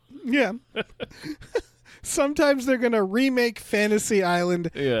do. Yeah. Sometimes they're going to remake Fantasy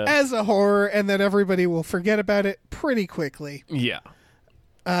Island as a horror, and then everybody will forget about it pretty quickly. Yeah.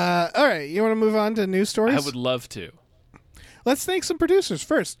 All right, you want to move on to news stories? I would love to. Let's thank some producers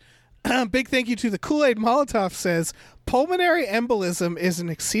first. Big thank you to the Kool-Aid Molotov says, pulmonary embolism is an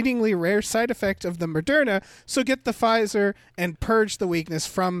exceedingly rare side effect of the Moderna, so get the Pfizer and purge the weakness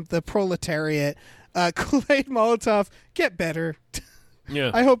from the proletariat. Kool-Aid Molotov, get better.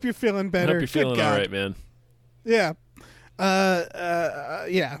 Yeah. I hope you're feeling better. I hope you're feeling all right, man. Yeah.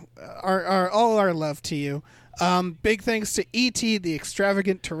 Yeah. All our love to you. Big thanks to E.T. the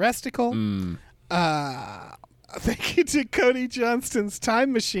Extravagant Terresticle. Thank you to Cody Johnston's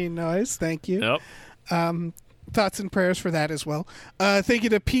Time Machine noise. Thank you. Yep. Thoughts and prayers for that as well. Thank you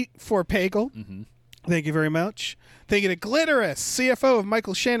to Pete for Pagel. Mm-hmm. Thank you very much. Thank you to Glitterous, CFO of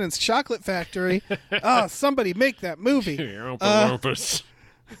Michael Shannon's Chocolate Factory. Oh, somebody make that movie. Tell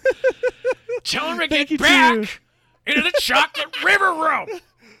him to Thank get you back into the chocolate river room.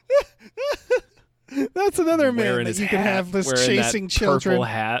 That's another man Wearing that his you can hat, have this wearing chasing that children. purple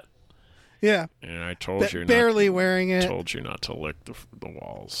hat. Yeah. And I told you barely wearing it. Told you not to lick the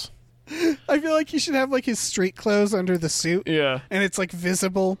walls. I feel like he should have like his street clothes under the suit. Yeah. And it's like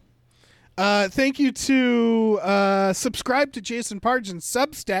visible. Thank you to subscribe to Jason Pargin's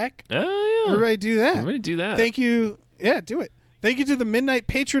Substack. Oh yeah. Everybody do that. Everybody do that. Thank you. Yeah, do it. Thank you to the Midnight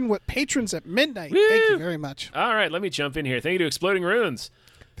Patron. What patrons at midnight? Woo! Thank you very much. All right, let me jump in here. Thank you to Exploding Runes.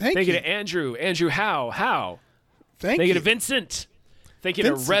 Thank you you. to Andrew. Andrew How. Thank you you to Vincent. Thank you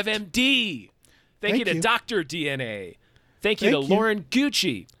Vincent. to RevMD. Thank you to you. Dr. DNA. Thank you Thank to you. Lauren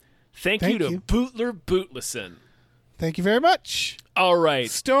Gucci. Thank you to Bootler Bootlesson. Thank you very much. All right.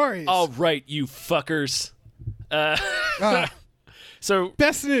 Stories. All right, you fuckers. So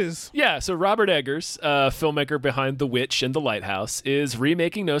best news. Yeah, so Robert Eggers, filmmaker behind The Witch and The Lighthouse, is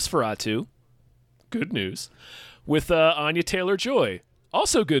remaking Nosferatu. Good news. With Anya Taylor-Joy.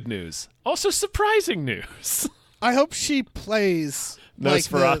 Also good news. Also surprising news. I hope she plays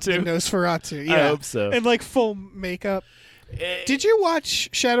Nosferatu. Like the Nosferatu. Yeah. I hope so. And like full makeup. Did you watch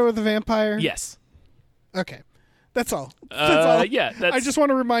Shadow of the Vampire? Yes. Okay. That's all. That's all. Yeah, I just want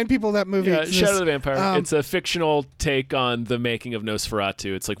to remind people that movie exists. Shadow of the Vampire. It's a fictional take on the making of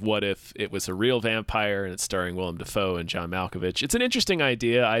Nosferatu. It's like, what if it was a real vampire, and it's starring Willem Dafoe and John Malkovich. It's an interesting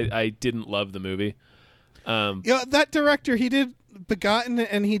idea. I didn't love the movie. Yeah, that director, he did Begotten,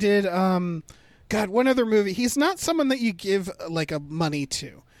 and he did one other movie. He's not someone that you give like a money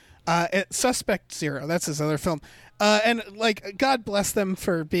to. Suspect Zero, that's his other film. And like, God bless them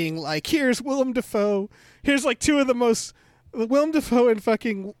for being like, here's Willem Dafoe. Here's like two of the most Willem Dafoe and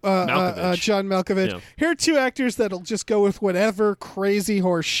fucking John Malkovich. Yeah. Here are two actors that'll just go with whatever crazy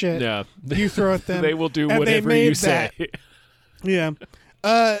horse shit you throw at them. They will do whatever you say. Yeah.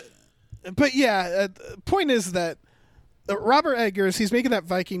 But yeah, point is that Robert Eggers, he's making that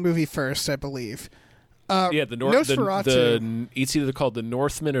Viking movie first, I believe. Nosferatu. It's either called The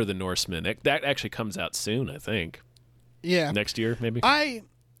Northman or The Norseman. That actually comes out soon, I think. Yeah. Next year, maybe. I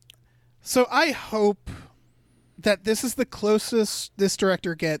hope that this is the closest this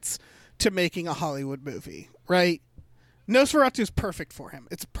director gets to making a Hollywood movie, right? Nosferatu's perfect for him.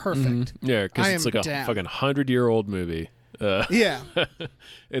 It's perfect. Yeah, because I it's am like a down. fucking 100-year-old movie. Yeah.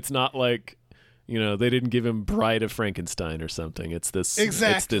 It's not like, they didn't give him Bride of Frankenstein or something. It's this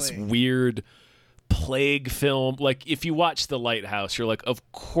Exactly. It's this weird plague film. Like, if you watch The Lighthouse, you're like,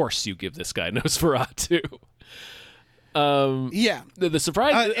 of course you give this guy Nosferatu. Yeah. The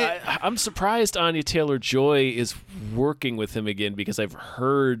surprise, it- I'm surprised Anya Taylor-Joy is working with him again, because I've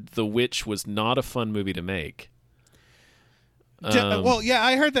heard The Witch was not a fun movie to make. Well, yeah,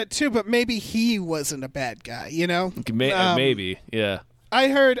 I heard that too, but maybe he wasn't a bad guy, Maybe, yeah. I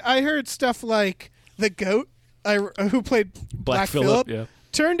heard stuff like the goat who played Black Phillip, Phillip yeah.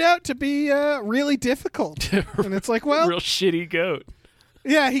 turned out to be really difficult. And it's like, well, Real shitty goat.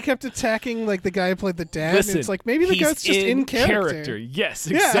 yeah, he kept attacking like the guy who played the dad. Listen, and it's like maybe the he's goat's just in character. Yes,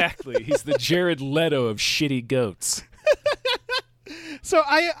 Yeah. exactly. He's the Jared Leto of shitty goats. So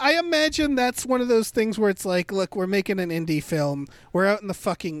I imagine that's one of those things where it's like, look, we're making an indie film. We're out in the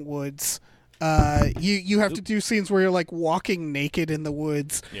fucking woods. You have to do scenes where you're like walking naked in the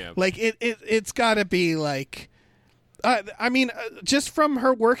woods. Yeah. Like it's got to be like, I mean, just from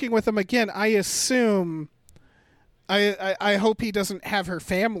her working with him again, I assume. I hope he doesn't have her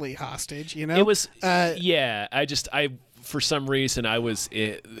family hostage. It was, yeah. For some reason, I was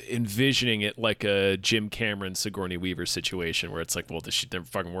envisioning it like a Jim Cameron, Sigourney Weaver situation, where it's like, well, they're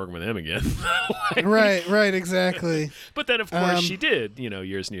fucking working with him again. Right, exactly. But then, of course, she did.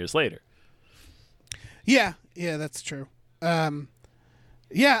 Years and years later. Yeah, that's true. I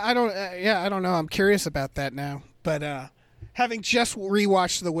don't know. I'm curious about that now. But having just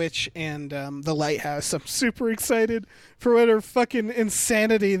rewatched The Witch and The Lighthouse, I'm super excited for whatever fucking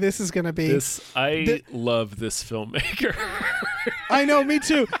insanity this is going to be. I love this filmmaker. I know, me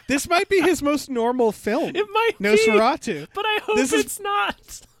too. This might be his most normal film. It might Nosferatu. be, but I hope it's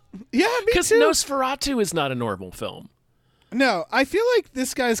not. Yeah, me Because too. Nosferatu is not a normal film. No, I feel like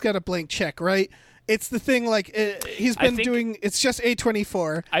this guy's got a blank check, right? It's the thing, like he's been doing. It's just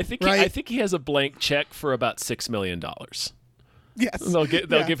A24. I think right? I think he has a blank check for about $6 million. Yes, They'll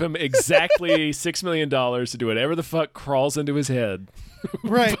give him exactly $6 million to do whatever the fuck crawls into his head.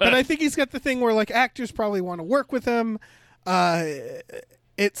 Right, but I think he's got the thing where like actors probably want to work with him. Is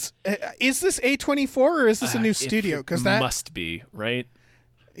this A24 or is this a new studio? Because that must be right.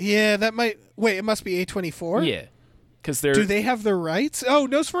 Yeah, that might. Wait, it must be A24. Yeah, because they're. Do they have the rights? Oh,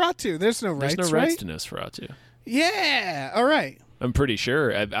 Nosferatu. There's no rights. There's no rights right? to Nosferatu. Yeah. All right. I'm pretty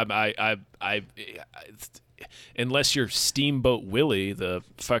sure. I unless you're Steamboat Willie, the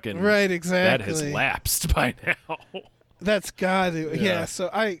fucking right, exactly. that has lapsed by now. That's God. Yeah.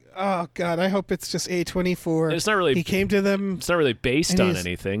 So oh God, I hope it's just A24. It's not really. He came to them. It's not really based and on he's-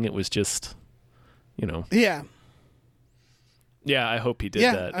 anything. It was just, Yeah. Yeah, I hope he did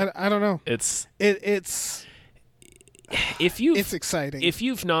Yeah. that. I don't know. It's It's exciting. If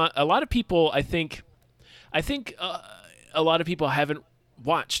you've not, a lot of people, I think a lot of people haven't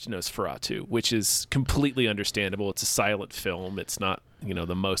watched Nosferatu, which is completely understandable. It's a silent film. It's not,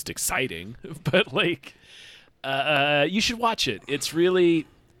 the most exciting, but like, you should watch it. It's really,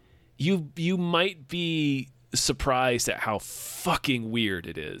 you might be surprised at how fucking weird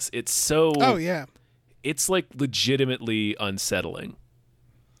it is. It's so. Oh yeah. It's like legitimately unsettling.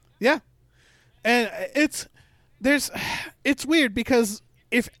 Yeah. And it's weird because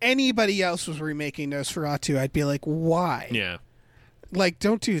if anybody else was remaking Nosferatu, I'd be like, why? Yeah. Like,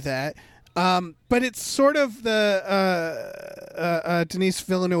 don't do that. But it's sort of the Denis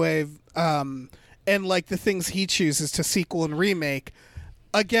Villeneuve and like the things he chooses to sequel and remake.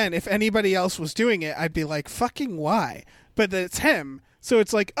 Again, if anybody else was doing it, I'd be like, fucking why? But it's him. So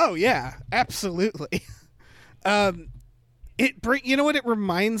it's like, oh yeah, absolutely. You know what it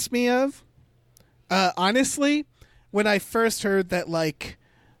reminds me of? Honestly, when I first heard that like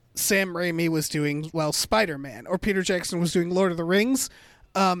Sam Raimi was doing Spider-Man or Peter Jackson was doing Lord of the Rings,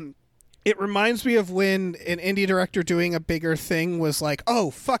 it reminds me of when an indie director doing a bigger thing was like,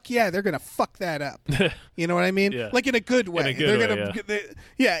 oh fuck yeah, they're gonna fuck that up. You know what I mean? Yeah. Like in a good way. In a good They're way, gonna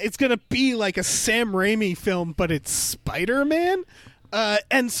it's gonna be like a Sam Raimi film, but it's Spider-Man.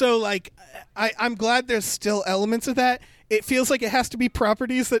 And so like I'm glad there's still elements of that. It feels like it has to be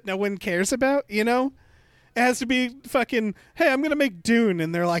properties that no one cares about, It has to be fucking, hey, I'm going to make Dune.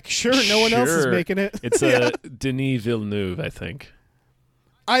 And they're like, sure, no one else is making it. It's Denis Villeneuve, I think.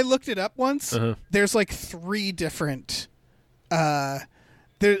 I looked it up once. Uh-huh. There's like 3 different,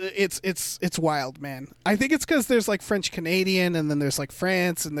 it's wild, man. I think it's because there's like French Canadian and then there's like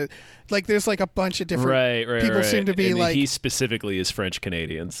France and there's like a bunch of different right, people seem to be and like. he specifically is French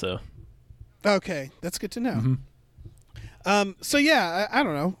Canadian, so. Okay, that's good to know. Mm-hmm. So yeah, I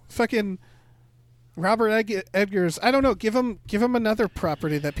don't know. Fucking Robert Eggers. I don't know. Give him another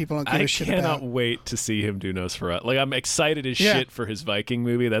property that people don't give I a shit cannot about. wait to see him do Nosferatu. Like, I'm excited as Yeah. shit for his Viking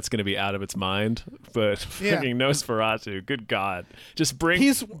movie. That's going to be out of its mind. But Yeah. fucking Nosferatu, good God. Just bring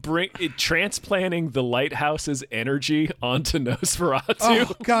it, transplanting the Lighthouse's energy onto Nosferatu.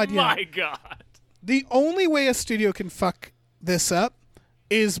 Oh, God, yeah. My God. The only way a studio can fuck this up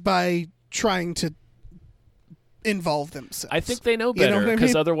is by trying to involve themselves. I think they know You know better what I because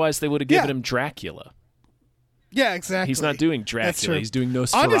mean? otherwise they would have given Yeah. him Dracula. Yeah, exactly. He's not doing That's Dracula. true. He's doing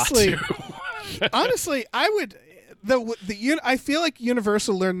Nosferatu. Honestly, I would. I feel like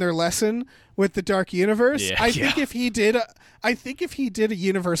Universal learned their lesson with the Dark Universe. Yeah, I think if he did a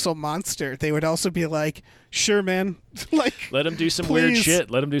Universal monster, they would also be like, "Sure, man." Like, Let him do some weird please. shit.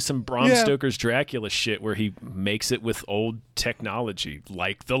 Let him do some Bram Yeah. Stoker's Dracula shit where he makes it with old technology,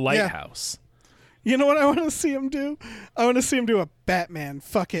 like the Lighthouse. You know what I want to see him do? I want to see him do a Batman.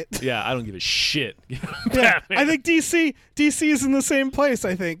 Fuck it. Yeah, I don't give a shit. Yeah, Batman. I think DC is in the same place.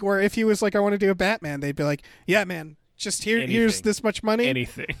 I think where if he was like, I want to do a Batman, they'd be like, yeah, man, just here's Anything. this much money.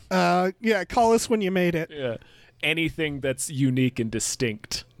 Anything. Yeah, call us when you made it. Yeah. Anything that's unique and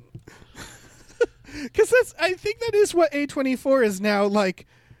distinct. Because I think that is what A24 is now. Like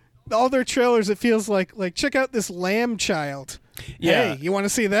all their trailers, it feels like check out this Lamb Child. Yeah. Hey, you want to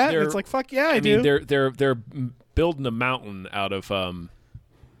see that? And They're- it's like fuck yeah, I mean, do. they're building a mountain out of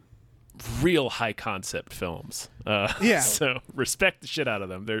real high concept films. Yeah. So respect the shit out of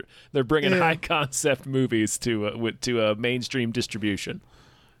them. They're bringing Yeah. high concept movies to a mainstream distribution.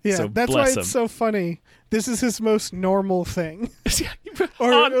 Yeah, so that's why bless it's him. so funny. This is his most normal thing.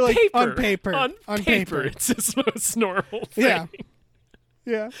 Or, on, like, paper, on paper. On On paper, paper. it's his most normal thing. Yeah.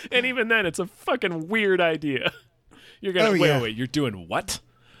 Yeah. And even then, it's a fucking weird idea. You're gonna Oh, wait, yeah. wait. You're doing what?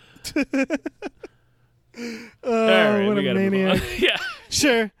 Oh, All right, what we a gotta move maniac. on. Yeah.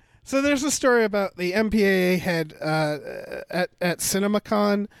 Sure. So there's a story about the MPAA had at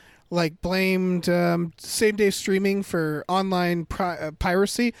CinemaCon blamed same day streaming for online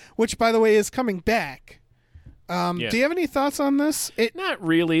piracy, which by the way is coming back. Yeah. Do you have any thoughts on this? Not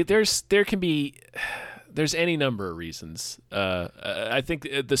really. There's any number of reasons. I think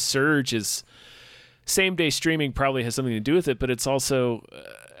the surge is same day streaming probably has something to do with it, but it's also,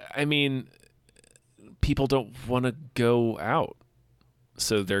 I mean, people don't want to go out,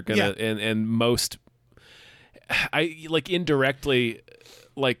 so they're gonna and most, I like indirectly.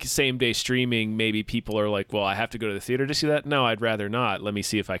 Like same day streaming, maybe people are like, well, I have to go to the theater to see that. No, I'd rather not. Let me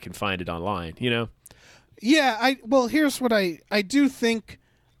see if I can find it online. You know? Yeah, here's what I do think.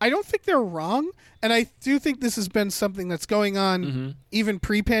 I don't think they're wrong, and I do think this has been something that's going on even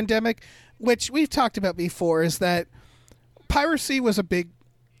pre-pandemic, which we've talked about before, is that piracy was a big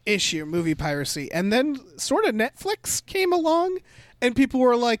issue, movie piracy, and then sort of Netflix came along, and people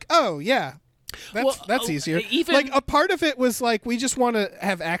were like, oh, yeah, that's easier. even- like, a part of it was like, we just want to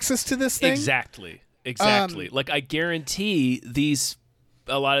have access to this thing. Exactly. Like I guarantee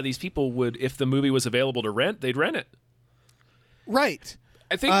a lot of these people would, if the movie was available to rent, they'd rent it. Right.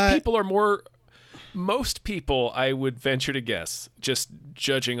 I think people are most people, I would venture to guess, just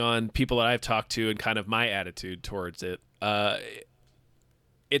judging on people that I've talked to and kind of my attitude towards it,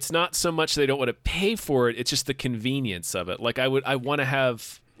 it's not so much they don't want to pay for it, it's just the convenience of it. Like I want to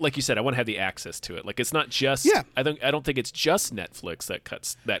have, like you said, I want to have the access to it. Like it's not just I don't think it's just Netflix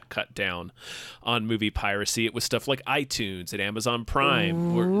that cut down on movie piracy. It was stuff like iTunes and Amazon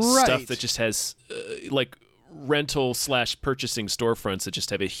Prime, or stuff that just has like rental/purchasing storefronts that just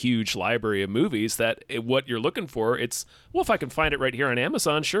have a huge library of movies that what you're looking for, it's, well, if I can find it right here on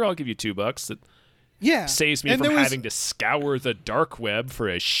Amazon, sure, I'll give you $2. That Yeah. saves me And from there was- having to scour the dark web for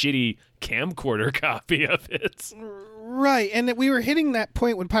a shitty camcorder copy of it. Right, and we were hitting that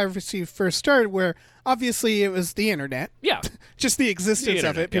point when piracy first started, where obviously it was the internet, Yeah. just the existence of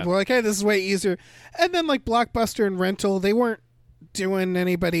internet, it. People yeah. were like, "Hey, this is way easier," and then like Blockbuster and rental, they weren't doing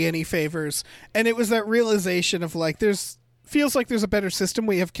anybody any favors, and it was that realization of like, feels like there's a better system.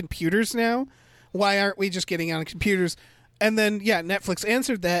 We have computers now. Why aren't we just getting on computers? And then Netflix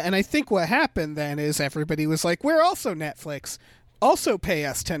answered that, and I think what happened then is everybody was like, "We're also Netflix." Also pay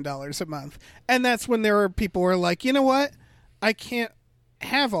us $10 a month. And that's when there were people who were like, you know what? I can't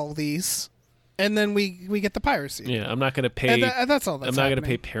have all these. And then we get the piracy. Yeah, I'm not going to pay. And that's all that's I'm not going to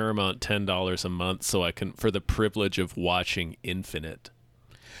happening. pay Paramount $10 a month so I can, for the privilege of watching Infinite.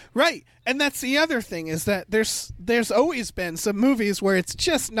 Right. And that's the other thing, is that there's always been some movies where it's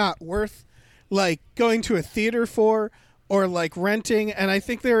just not worth like going to a theater for, or like renting. And I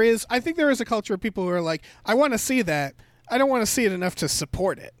think there is a culture of people who are like, I want to see that. I don't want to see it enough to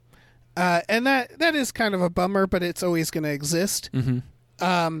support it. And that is kind of a bummer, but it's always going to exist.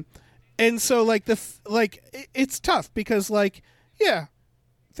 And so like it's tough because like yeah,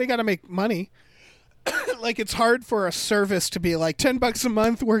 they got to make money. Like it's hard for a service to be like $10 a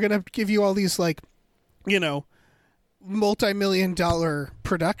month. We're gonna give you all these like, multi-million-dollar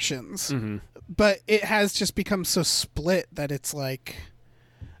productions. Mm-hmm. But it has just become so split that it's like,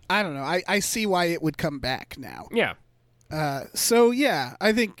 I don't know. I see why it would come back now. Yeah. So yeah,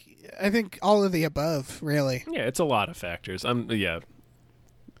 I think all of the above, really. Yeah, it's a lot of factors. Yeah.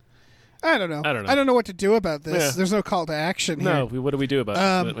 I don't know. I don't know. I don't know what to do about this. Yeah. There's no call to action No, here. what do we do about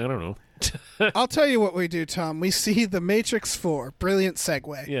it? I don't know. I'll tell you what we do, Tom. We see The Matrix 4. Brilliant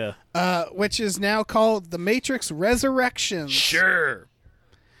segue. Yeah. Which is now called The Matrix Resurrections. Sure.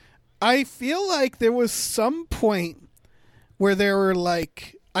 I feel like there was some point where there were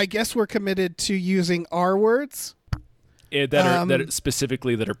like, I guess we're committed to using R words. That are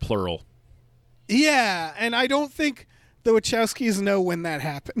specifically that are plural. Yeah, and I don't think the Wachowskis know when that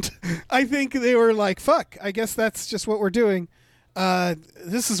happened. I think they were like, fuck, I guess that's just what we're doing.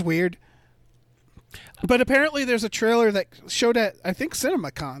 This is weird. But apparently there's a trailer that showed at, I think,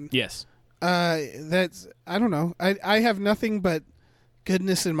 CinemaCon. Yes. That's, I don't know. I have nothing but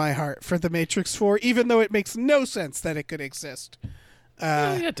goodness in my heart for The Matrix 4, even though it makes no sense that it could exist.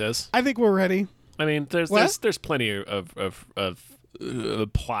 Yeah, it does. I think we're ready. I mean, there's What? there's plenty of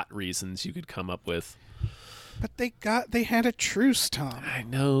plot reasons you could come up with. But they had a truce, Tom. I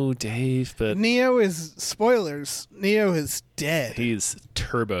know, Dave, but Neo is, spoilers, Neo is dead. he's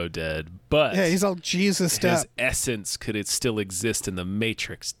turbo dead. But Yeah, he's all Jesus-ed his up. essence could still exist in the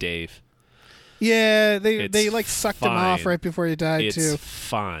Matrix, Dave. Yeah, they It's like sucked him off fine. right before he died It's too.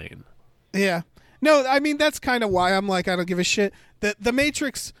 fine. Yeah. No, I mean that's kind of why I'm like I don't give a shit. The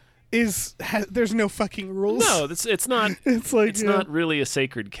Matrix there's no fucking rules. No, it's not. It's like It's not really a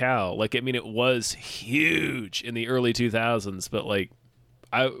sacred cow. Like, I mean, it was huge in the early 2000s, but like,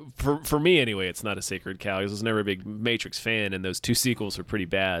 for me anyway, it's not a sacred cow. I was never a big Matrix fan, and those two sequels were pretty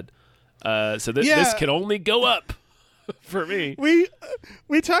bad. So this Yeah. can only go up for me.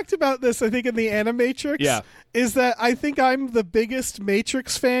 We talked about this I think in the Animatrix. Yeah. Is that I think I'm the biggest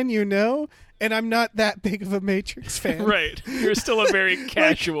Matrix fan you know, and I'm not that big of a Matrix fan. Right, you're still a very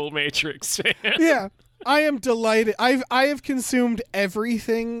casual Matrix fan. Yeah. I am delighted. I have consumed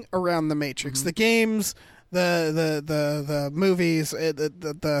everything around the Matrix. Mm-hmm. The games, the movies,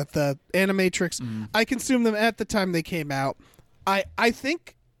 the Animatrix. Mm-hmm. I consumed them at the time they came out. I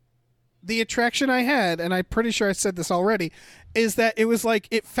think the attraction I had, and I'm pretty sure I said this already, is that it was like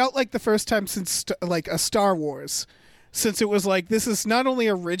it felt like the first time since like a Star Wars. Since it was like this is not only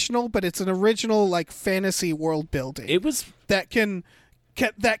original, but it's an original like fantasy world building It was, that can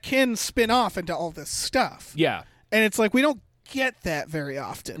spin off into all this stuff. yeah. And it's like we don't get that very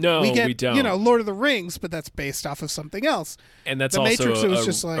often. No, we get, we don't. You know, Lord of the Rings, but that's based off of something else. And that's The also Matrix, it was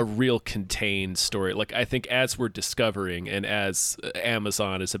just like- a real contained story. Like, I think as we're discovering, and as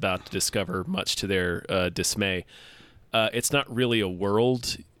Amazon is about to discover, much to their dismay, it's not really a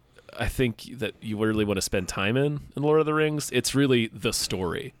world, I think, that you really want to spend time in Lord of the Rings. It's really the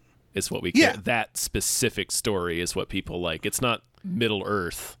story is what we care. Yeah. That specific story is what people like. It's not Middle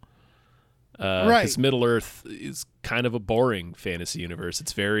Earth. Right. Because Middle Earth is kind of a boring fantasy universe.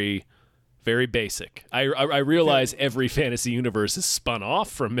 It's very, very basic. I realize every fantasy universe is spun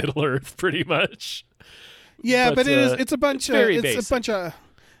off from Middle Earth pretty much. Yeah, but But, it's a bunch of very it's basic. a bunch of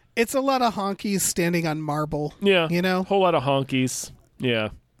it's a lot of honkies standing on marble. Yeah. You know? Whole lot of honkies. Yeah.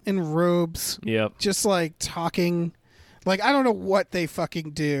 In robes, Yep. just like talking. Like I don't know what they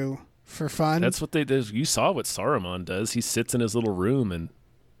fucking do for fun. That's what they do. You saw what Saruman does. He sits in his little room and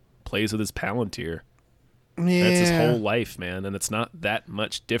plays with his Palantir. yeah. That's his whole life, man. And it's not that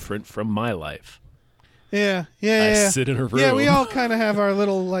much different from my life. Yeah. I Yeah. sit in a room. Yeah, we all kind of have our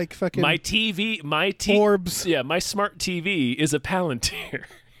little like fucking my TV, orbs. Yeah, my smart TV is a Palantir.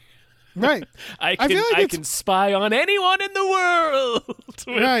 Right. I I can feel like I it's- can spy on anyone in the world.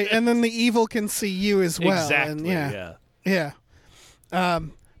 Right, and then the evil can see you as well. Exactly. And Yeah. yeah.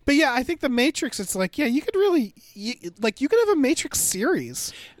 But yeah, I think the Matrix. It's like, yeah, you could really, you could have a Matrix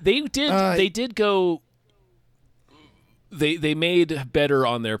series. They did. They did go. They made better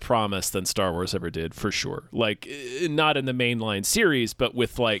on their promise than Star Wars ever did, for sure. Like, not in the mainline series, but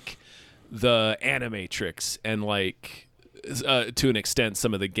with like the Animatrix and like to an extent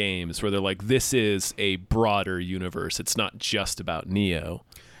some of the games where they're like, this is a broader universe. It's not just about Neo.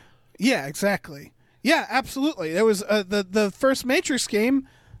 Yeah, exactly. Yeah, absolutely. There was the first Matrix game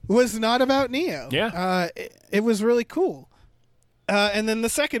was not about Neo. Yeah. It was really cool. And then the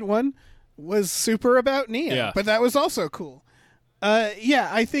second one was super about Neo. Yeah. But that was also cool. Yeah,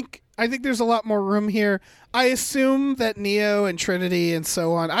 I think I think there's a lot more room here. I assume that Neo and Trinity and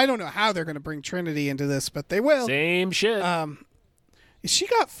so on. I don't know how they're going to bring Trinity into this, but they will. Same shit. She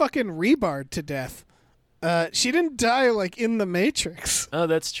got fucking rebarred to death. She didn't die like in the Matrix. Oh,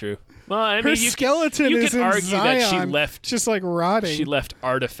 that's true. Well, I Her mean, skeleton you is could in argue Zion, that she left just like rotting. She left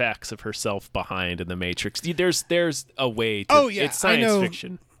artifacts of herself behind in the Matrix. There's a way to. Oh, yeah, it's science I know.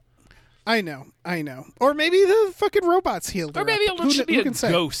 fiction. I know. Or maybe the fucking robots healed her. Or maybe up. it should be who a can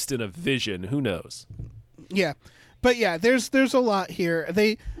say? ghost in a vision. Who knows? Yeah, but yeah, there's a lot here.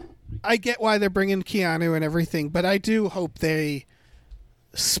 I get why they're bringing Keanu and everything, but I do hope they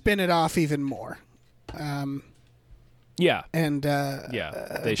spin it off even more. Yeah. And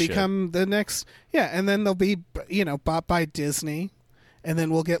They become the next. Yeah, and then they'll be bought by Disney, and then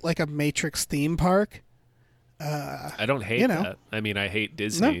we'll get like a Matrix theme park. I don't hate that. I mean, I hate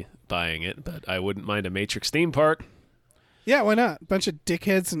Disney buying it, but I wouldn't mind a Matrix theme park. Yeah, why not? Bunch of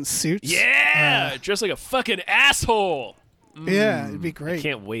dickheads in suits. Yeah, dressed like a fucking asshole. Yeah, it'd be great. I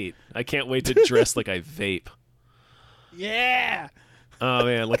can't wait. I can't wait to dress like I vape. Yeah. Oh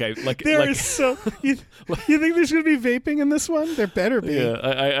man, So you think there's gonna be vaping in this one? There better be.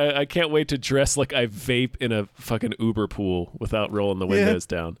 Yeah, I can't wait to dress like I vape in a fucking Uber pool without rolling the windows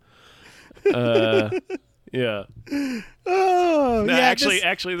down. Yeah. Oh, No, yeah. actually,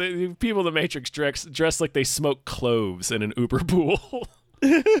 the people in the Matrix dress like they smoke cloves in an Uber pool.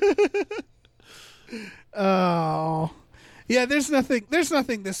 Oh, yeah. There's nothing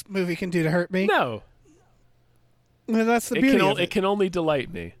this movie can do to hurt me. No, Well, that's the beauty of it. It can only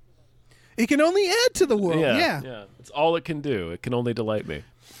delight me. It can only add to the world. Yeah. It's all it can do. It can only delight me.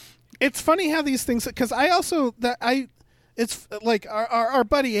 It's funny how these things, because it's like our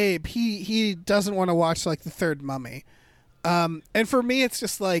buddy Abe. He doesn't want to watch like the third Mummy, and for me, it's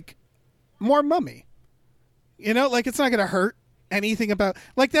just like more Mummy. Like it's not gonna hurt anything about.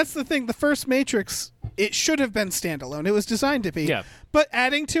 Like that's the thing. The first Matrix, it should have been standalone. It was designed to be. Yeah. But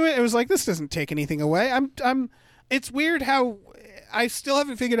adding to it, it was like this doesn't take anything away. It's weird how I still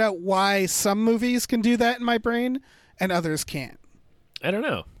haven't figured out why some movies can do that in my brain and others can't. I don't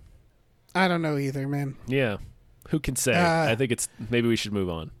know. I don't know either, man. Yeah. Who can say? I think maybe we should move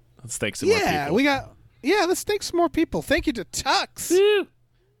on. Let's thank some more people. Let's thank some more people. Thank you to Tux. Woo!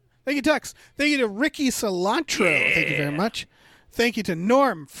 Thank you, Tux. Thank you to Ricky Cilantro. Yeah. Thank you very much. Thank you to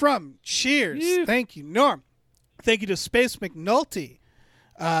Norm from Cheers. Yeah. Thank you, Norm. Thank you to Space McNulty.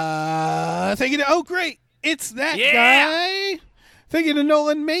 Thank you to great. It's that guy. Thank you to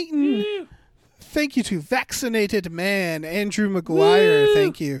Nolan Mayton. Woo! Thank you to Vaccinated Man, Andrew McGuire. Woo!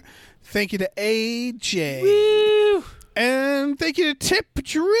 Thank you. Thank you to AJ. Woo! And thank you to Tip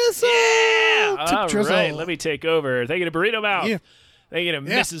Drizzle. Yeah! Tip All Drizzle. right, let me take over. Thank you to Burrito Mouth. Yeah. Thank you to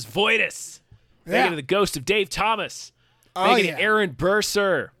Yeah. Mrs. Voitis. Thank Yeah. you to the ghost of Dave Thomas. Thank you to Aaron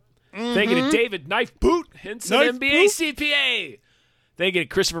Burser. Thank you to David Knife Boot, Henson Knife MBA Boot. CPA. Thank you to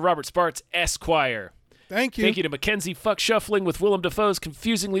Christopher Robert Sparts, Esquire. Thank you. Thank you to Mackenzie Fuck Shuffling with Willem Dafoe's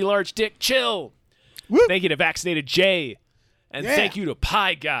confusingly large dick. Chill. Woo. Thank you to Vaccinated Jay. And Yeah. thank you to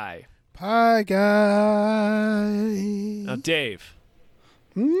Pie Guy. Pie guy. Now, Dave,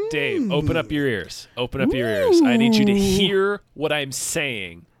 open up your ears. Open up your ears. I need you to hear what I'm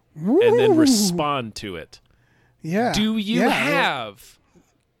saying and then respond to it. Yeah. Do you have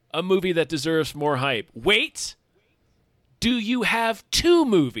a movie that deserves more hype? Wait. Do you have two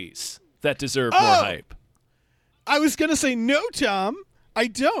movies that deserve more hype? I was gonna say no, Tom. I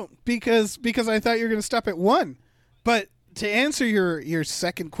don't because I thought you were gonna stop at one. But to answer your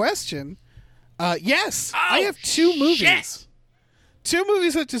second question, yes, I have two movies. Shit. Two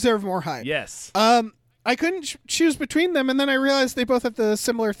movies that deserve more hype. Yes. I couldn't choose between them, and then I realized they both have the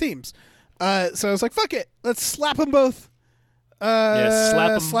similar themes. So I was like, "Fuck it, let's slap them both."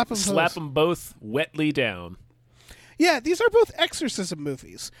 Slap them both wetly down. Yeah, these are both exorcism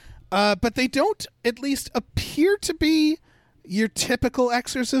movies, but they don't at least appear to be your typical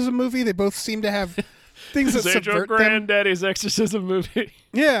exorcism movie. They both seem to have things that Is your subvert them. granddaddy's exorcism movie?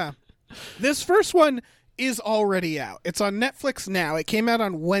 Yeah. This first one is already out. It's on Netflix now. It came out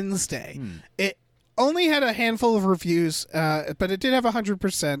on Wednesday. It only had a handful of reviews, but it did have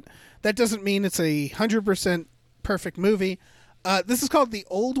 100%. That doesn't mean it's a 100% perfect movie. This is called The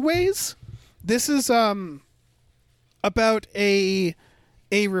Old Ways. This is about a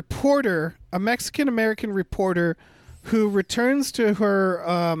reporter, a Mexican-American reporter who returns to her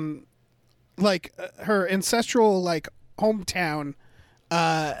her ancestral hometown.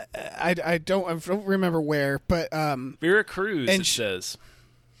 I don't remember where, but Veracruz, and it says.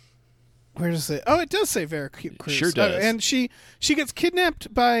 where does it? Oh, it does say Veracruz. Sure does. And she gets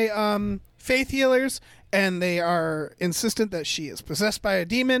kidnapped by faith healers, and they are insistent that she is possessed by a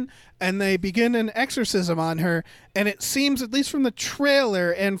demon, and they begin an exorcism on her. And it seems, at least from the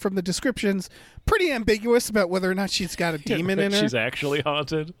trailer and from the descriptions, pretty ambiguous about whether or not she's got a demon in her. She's actually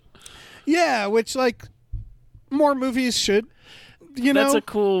haunted. Yeah, which, like, more movies should, That's a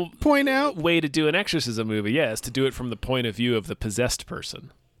cool point out. way to do an exorcism movie. Yeah, is to do it from the point of view of the possessed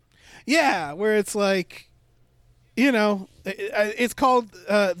person. Yeah, where it's like, it's called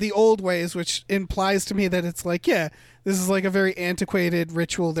The Old Ways, which implies to me that it's like, yeah, this is like a very antiquated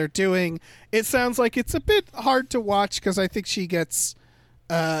ritual they're doing. It sounds like it's a bit hard to watch because I think she gets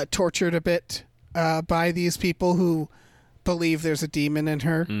tortured a bit by these people who believe there's a demon in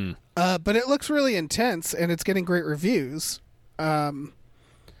her. But it looks really intense, and it's getting great reviews. And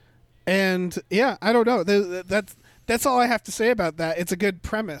yeah, I don't know. That's all I have to say about that. It's a good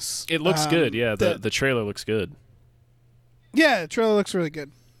premise. It looks good. Yeah, the trailer looks good. Yeah, the trailer looks really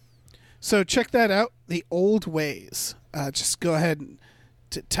good. So check that out, The Old Ways. Just go ahead and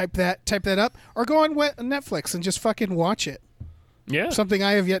type that up, or go on Netflix and just fucking watch it. Yeah. Something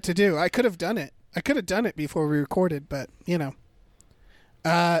I have yet to do. I could have done it. Before we recorded, but the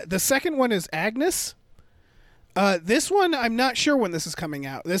second one is Agnes. This one, I'm not sure when this is coming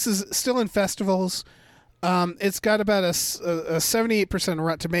out. This is still in festivals. It's got about a 78%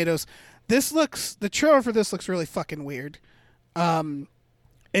 Rotten Tomatoes. The trailer for this looks really fucking weird. And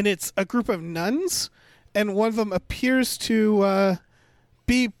it's a group of nuns, and one of them appears to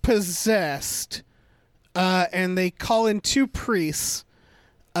be possessed. And they call in two priests,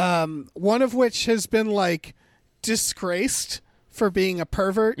 one of which has been like disgraced for being a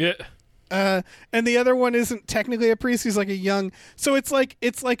pervert. Yeah. And the other one isn't technically a priest. He's like a young. So it's like a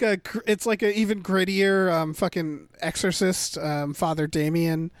even grittier fucking exorcist, Father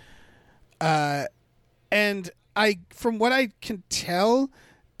Damien. And from what I can tell,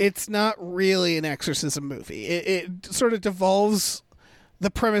 it's not really an exorcism movie. It sort of devolves.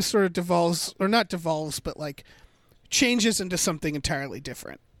 The premise sort of devolves, or not devolves, but like changes into something entirely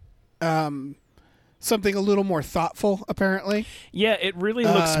different. Something a little more thoughtful, apparently. Yeah, it really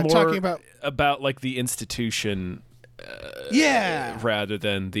looks more talking about like the institution, rather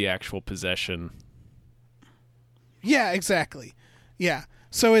than the actual possession. Yeah, exactly. Yeah,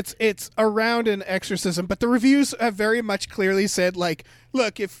 so it's around an exorcism, but the reviews have very much clearly said, like,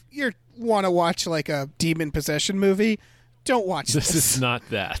 look, if you want to watch like a demon possession movie, don't watch this. This is not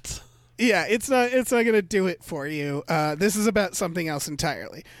that. Yeah, it's not going to do it for you. This is about something else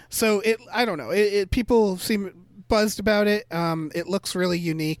entirely. So I don't know. People seem buzzed about it. It looks really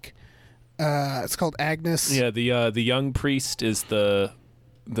unique. It's called Agnes. Yeah, the young priest is the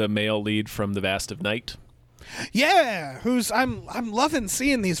male lead from The Vast of Night. Yeah, I'm loving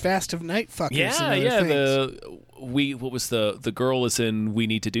seeing these Vast of Night fuckers. Yeah. Things. What was the girl is in We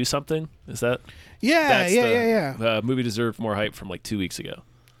Need to Do Something? Is that? Yeah. The movie deserved more hype from like 2 weeks ago.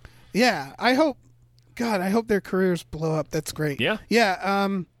 Yeah, I hope their careers blow up. That's great. Yeah. Yeah.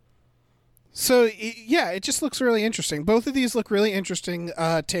 So it just looks really interesting. Both of these look really interesting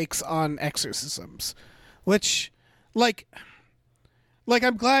takes on exorcisms, which, like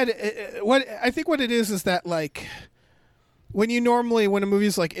I'm glad. What it is that, like, when a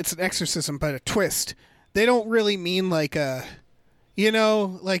movie's like it's an exorcism but a twist, they don't really mean like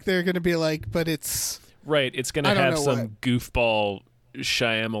like they're gonna be like, but it's right. It's gonna have some goofball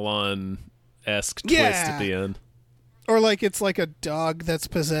Shyamalan-esque twist at the end. Or like it's like a dog that's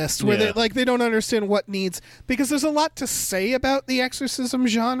possessed, where they don't understand what needs, because there's a lot to say about the exorcism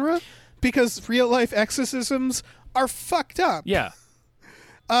genre, because real life exorcisms are fucked up. Yeah.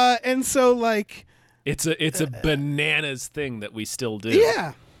 And so like it's a bananas thing that we still do.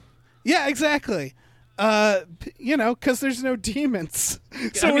 Yeah. Yeah, exactly. Because there's no demons.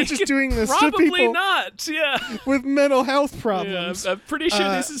 So we're just doing this to probably people not. Yeah. with mental health problems. Yeah, I'm pretty sure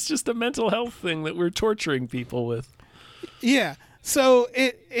this is just a mental health thing that we're torturing people with. Yeah. So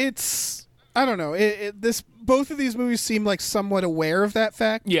it's I don't know. Both of these movies seem like somewhat aware of that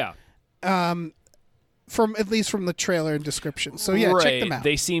fact. Yeah. At least from the trailer and description. So yeah, right. check them out.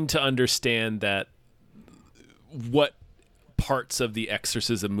 They seem to understand that what parts of the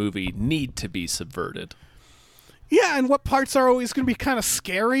exorcism movie need to be subverted. Yeah, and what parts are always going to be kind of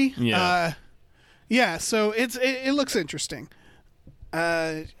scary. Yeah. So it looks interesting.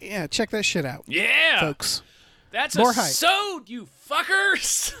 Check that shit out. Yeah. Folks. That's More a hype. sode, you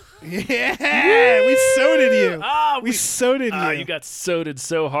fuckers. Yeah, we soded you. We soded you. You got soded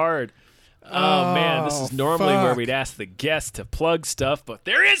so hard. Oh, man, this is normally where we'd ask the guest to plug stuff, but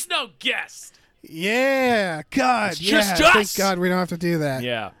there is no guest. Yeah, God, it's just us. Thank God we don't have to do that.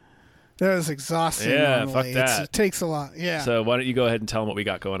 Yeah. That was exhausting. Yeah, normally. fuck that. It takes a lot. Yeah. So why don't you go ahead and tell them what we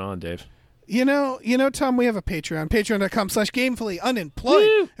got going on, Dave? You know, Tom, we have a Patreon, patreon.com/gamefullyunemployed.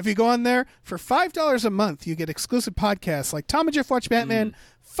 Woo! If you go on there for $5 a month, you get exclusive podcasts like Tom and Jeff Watch Batman,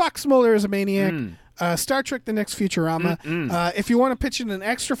 Fox Mulder is a Maniac, Star Trek The Next Futurama. If you want to pitch in an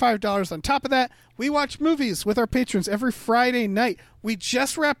extra $5 on top of that, we watch movies with our patrons every Friday night. We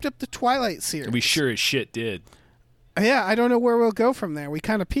just wrapped up the Twilight series. We sure as shit did. Yeah, I don't know where we'll go from there. We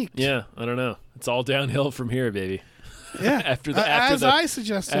kind of peaked. Yeah, I don't know. It's all downhill from here, baby. Yeah. I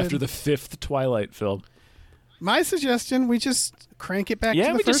suggested. After the 5th Twilight film. My suggestion, we just crank it back to the first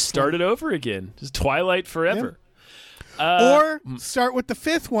one. Yeah, we just start it over again. Just Twilight forever. Or start with the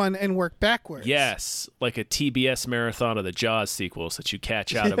 5th one and work backwards. Yes, like a TBS marathon of the Jaws sequels that you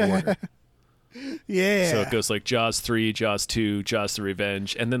catch out of order. Yeah. So it goes like Jaws 3, Jaws 2, Jaws the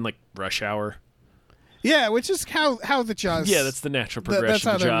Revenge, and then like Rush Hour. Yeah, which is how the Jaws... Yeah, that's the natural progression that's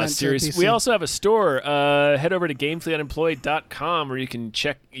how of the they're meant Jaws to series. be We seen. also have a store. Head over to gamefullyunemployed.com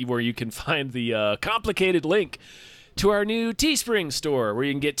where you can find the complicated link to our new Teespring store where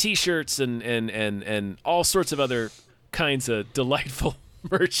you can get T-shirts and all sorts of other kinds of delightful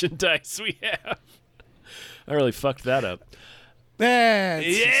merchandise we have. I really fucked that up.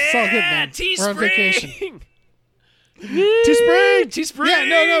 It's all good, man. We're on vacation. Teespring! Teespring!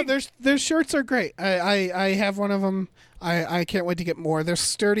 Yeah, no, their shirts are great. I have one of them. I can't wait to get more. They're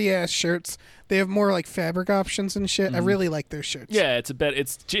sturdy-ass shirts. They have more, like, fabric options and shit. I really like their shirts. Yeah, it's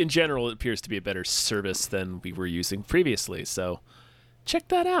in general, it appears to be a better service than we were using previously, so check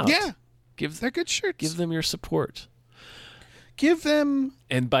that out. Yeah. They're good shirts. Give them your support. Give them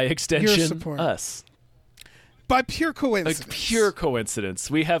And by extension, your support. us. By pure coincidence. Like pure coincidence.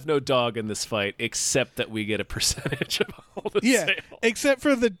 We have no dog in this fight except that we get a percentage of all the sales. Except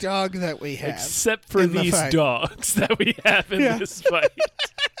for the dog that we have. Except for in the these fight. dogs that we have in this fight.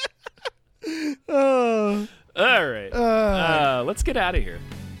 Oh. All right. Let's get out of here.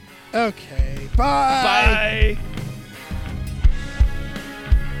 Okay. Bye. Bye.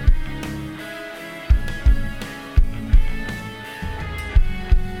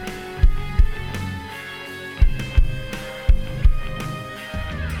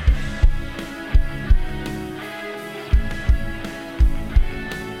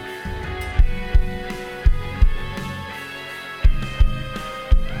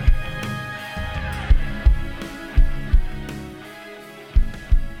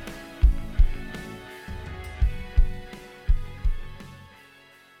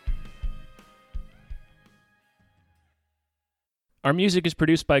 Our music is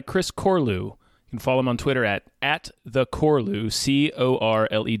produced by Chris Corlew. You can follow him on Twitter at @thecorlew,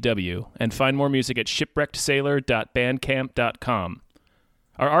 Corlew, and find more music at shipwreckedsailor.bandcamp.com.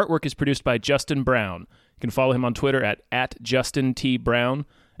 Our artwork is produced by Justin Brown. You can follow him on Twitter at @JustinTBrown,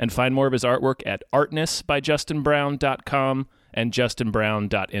 and find more of his artwork at artnessbyjustinbrown.com and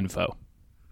justinbrown.info.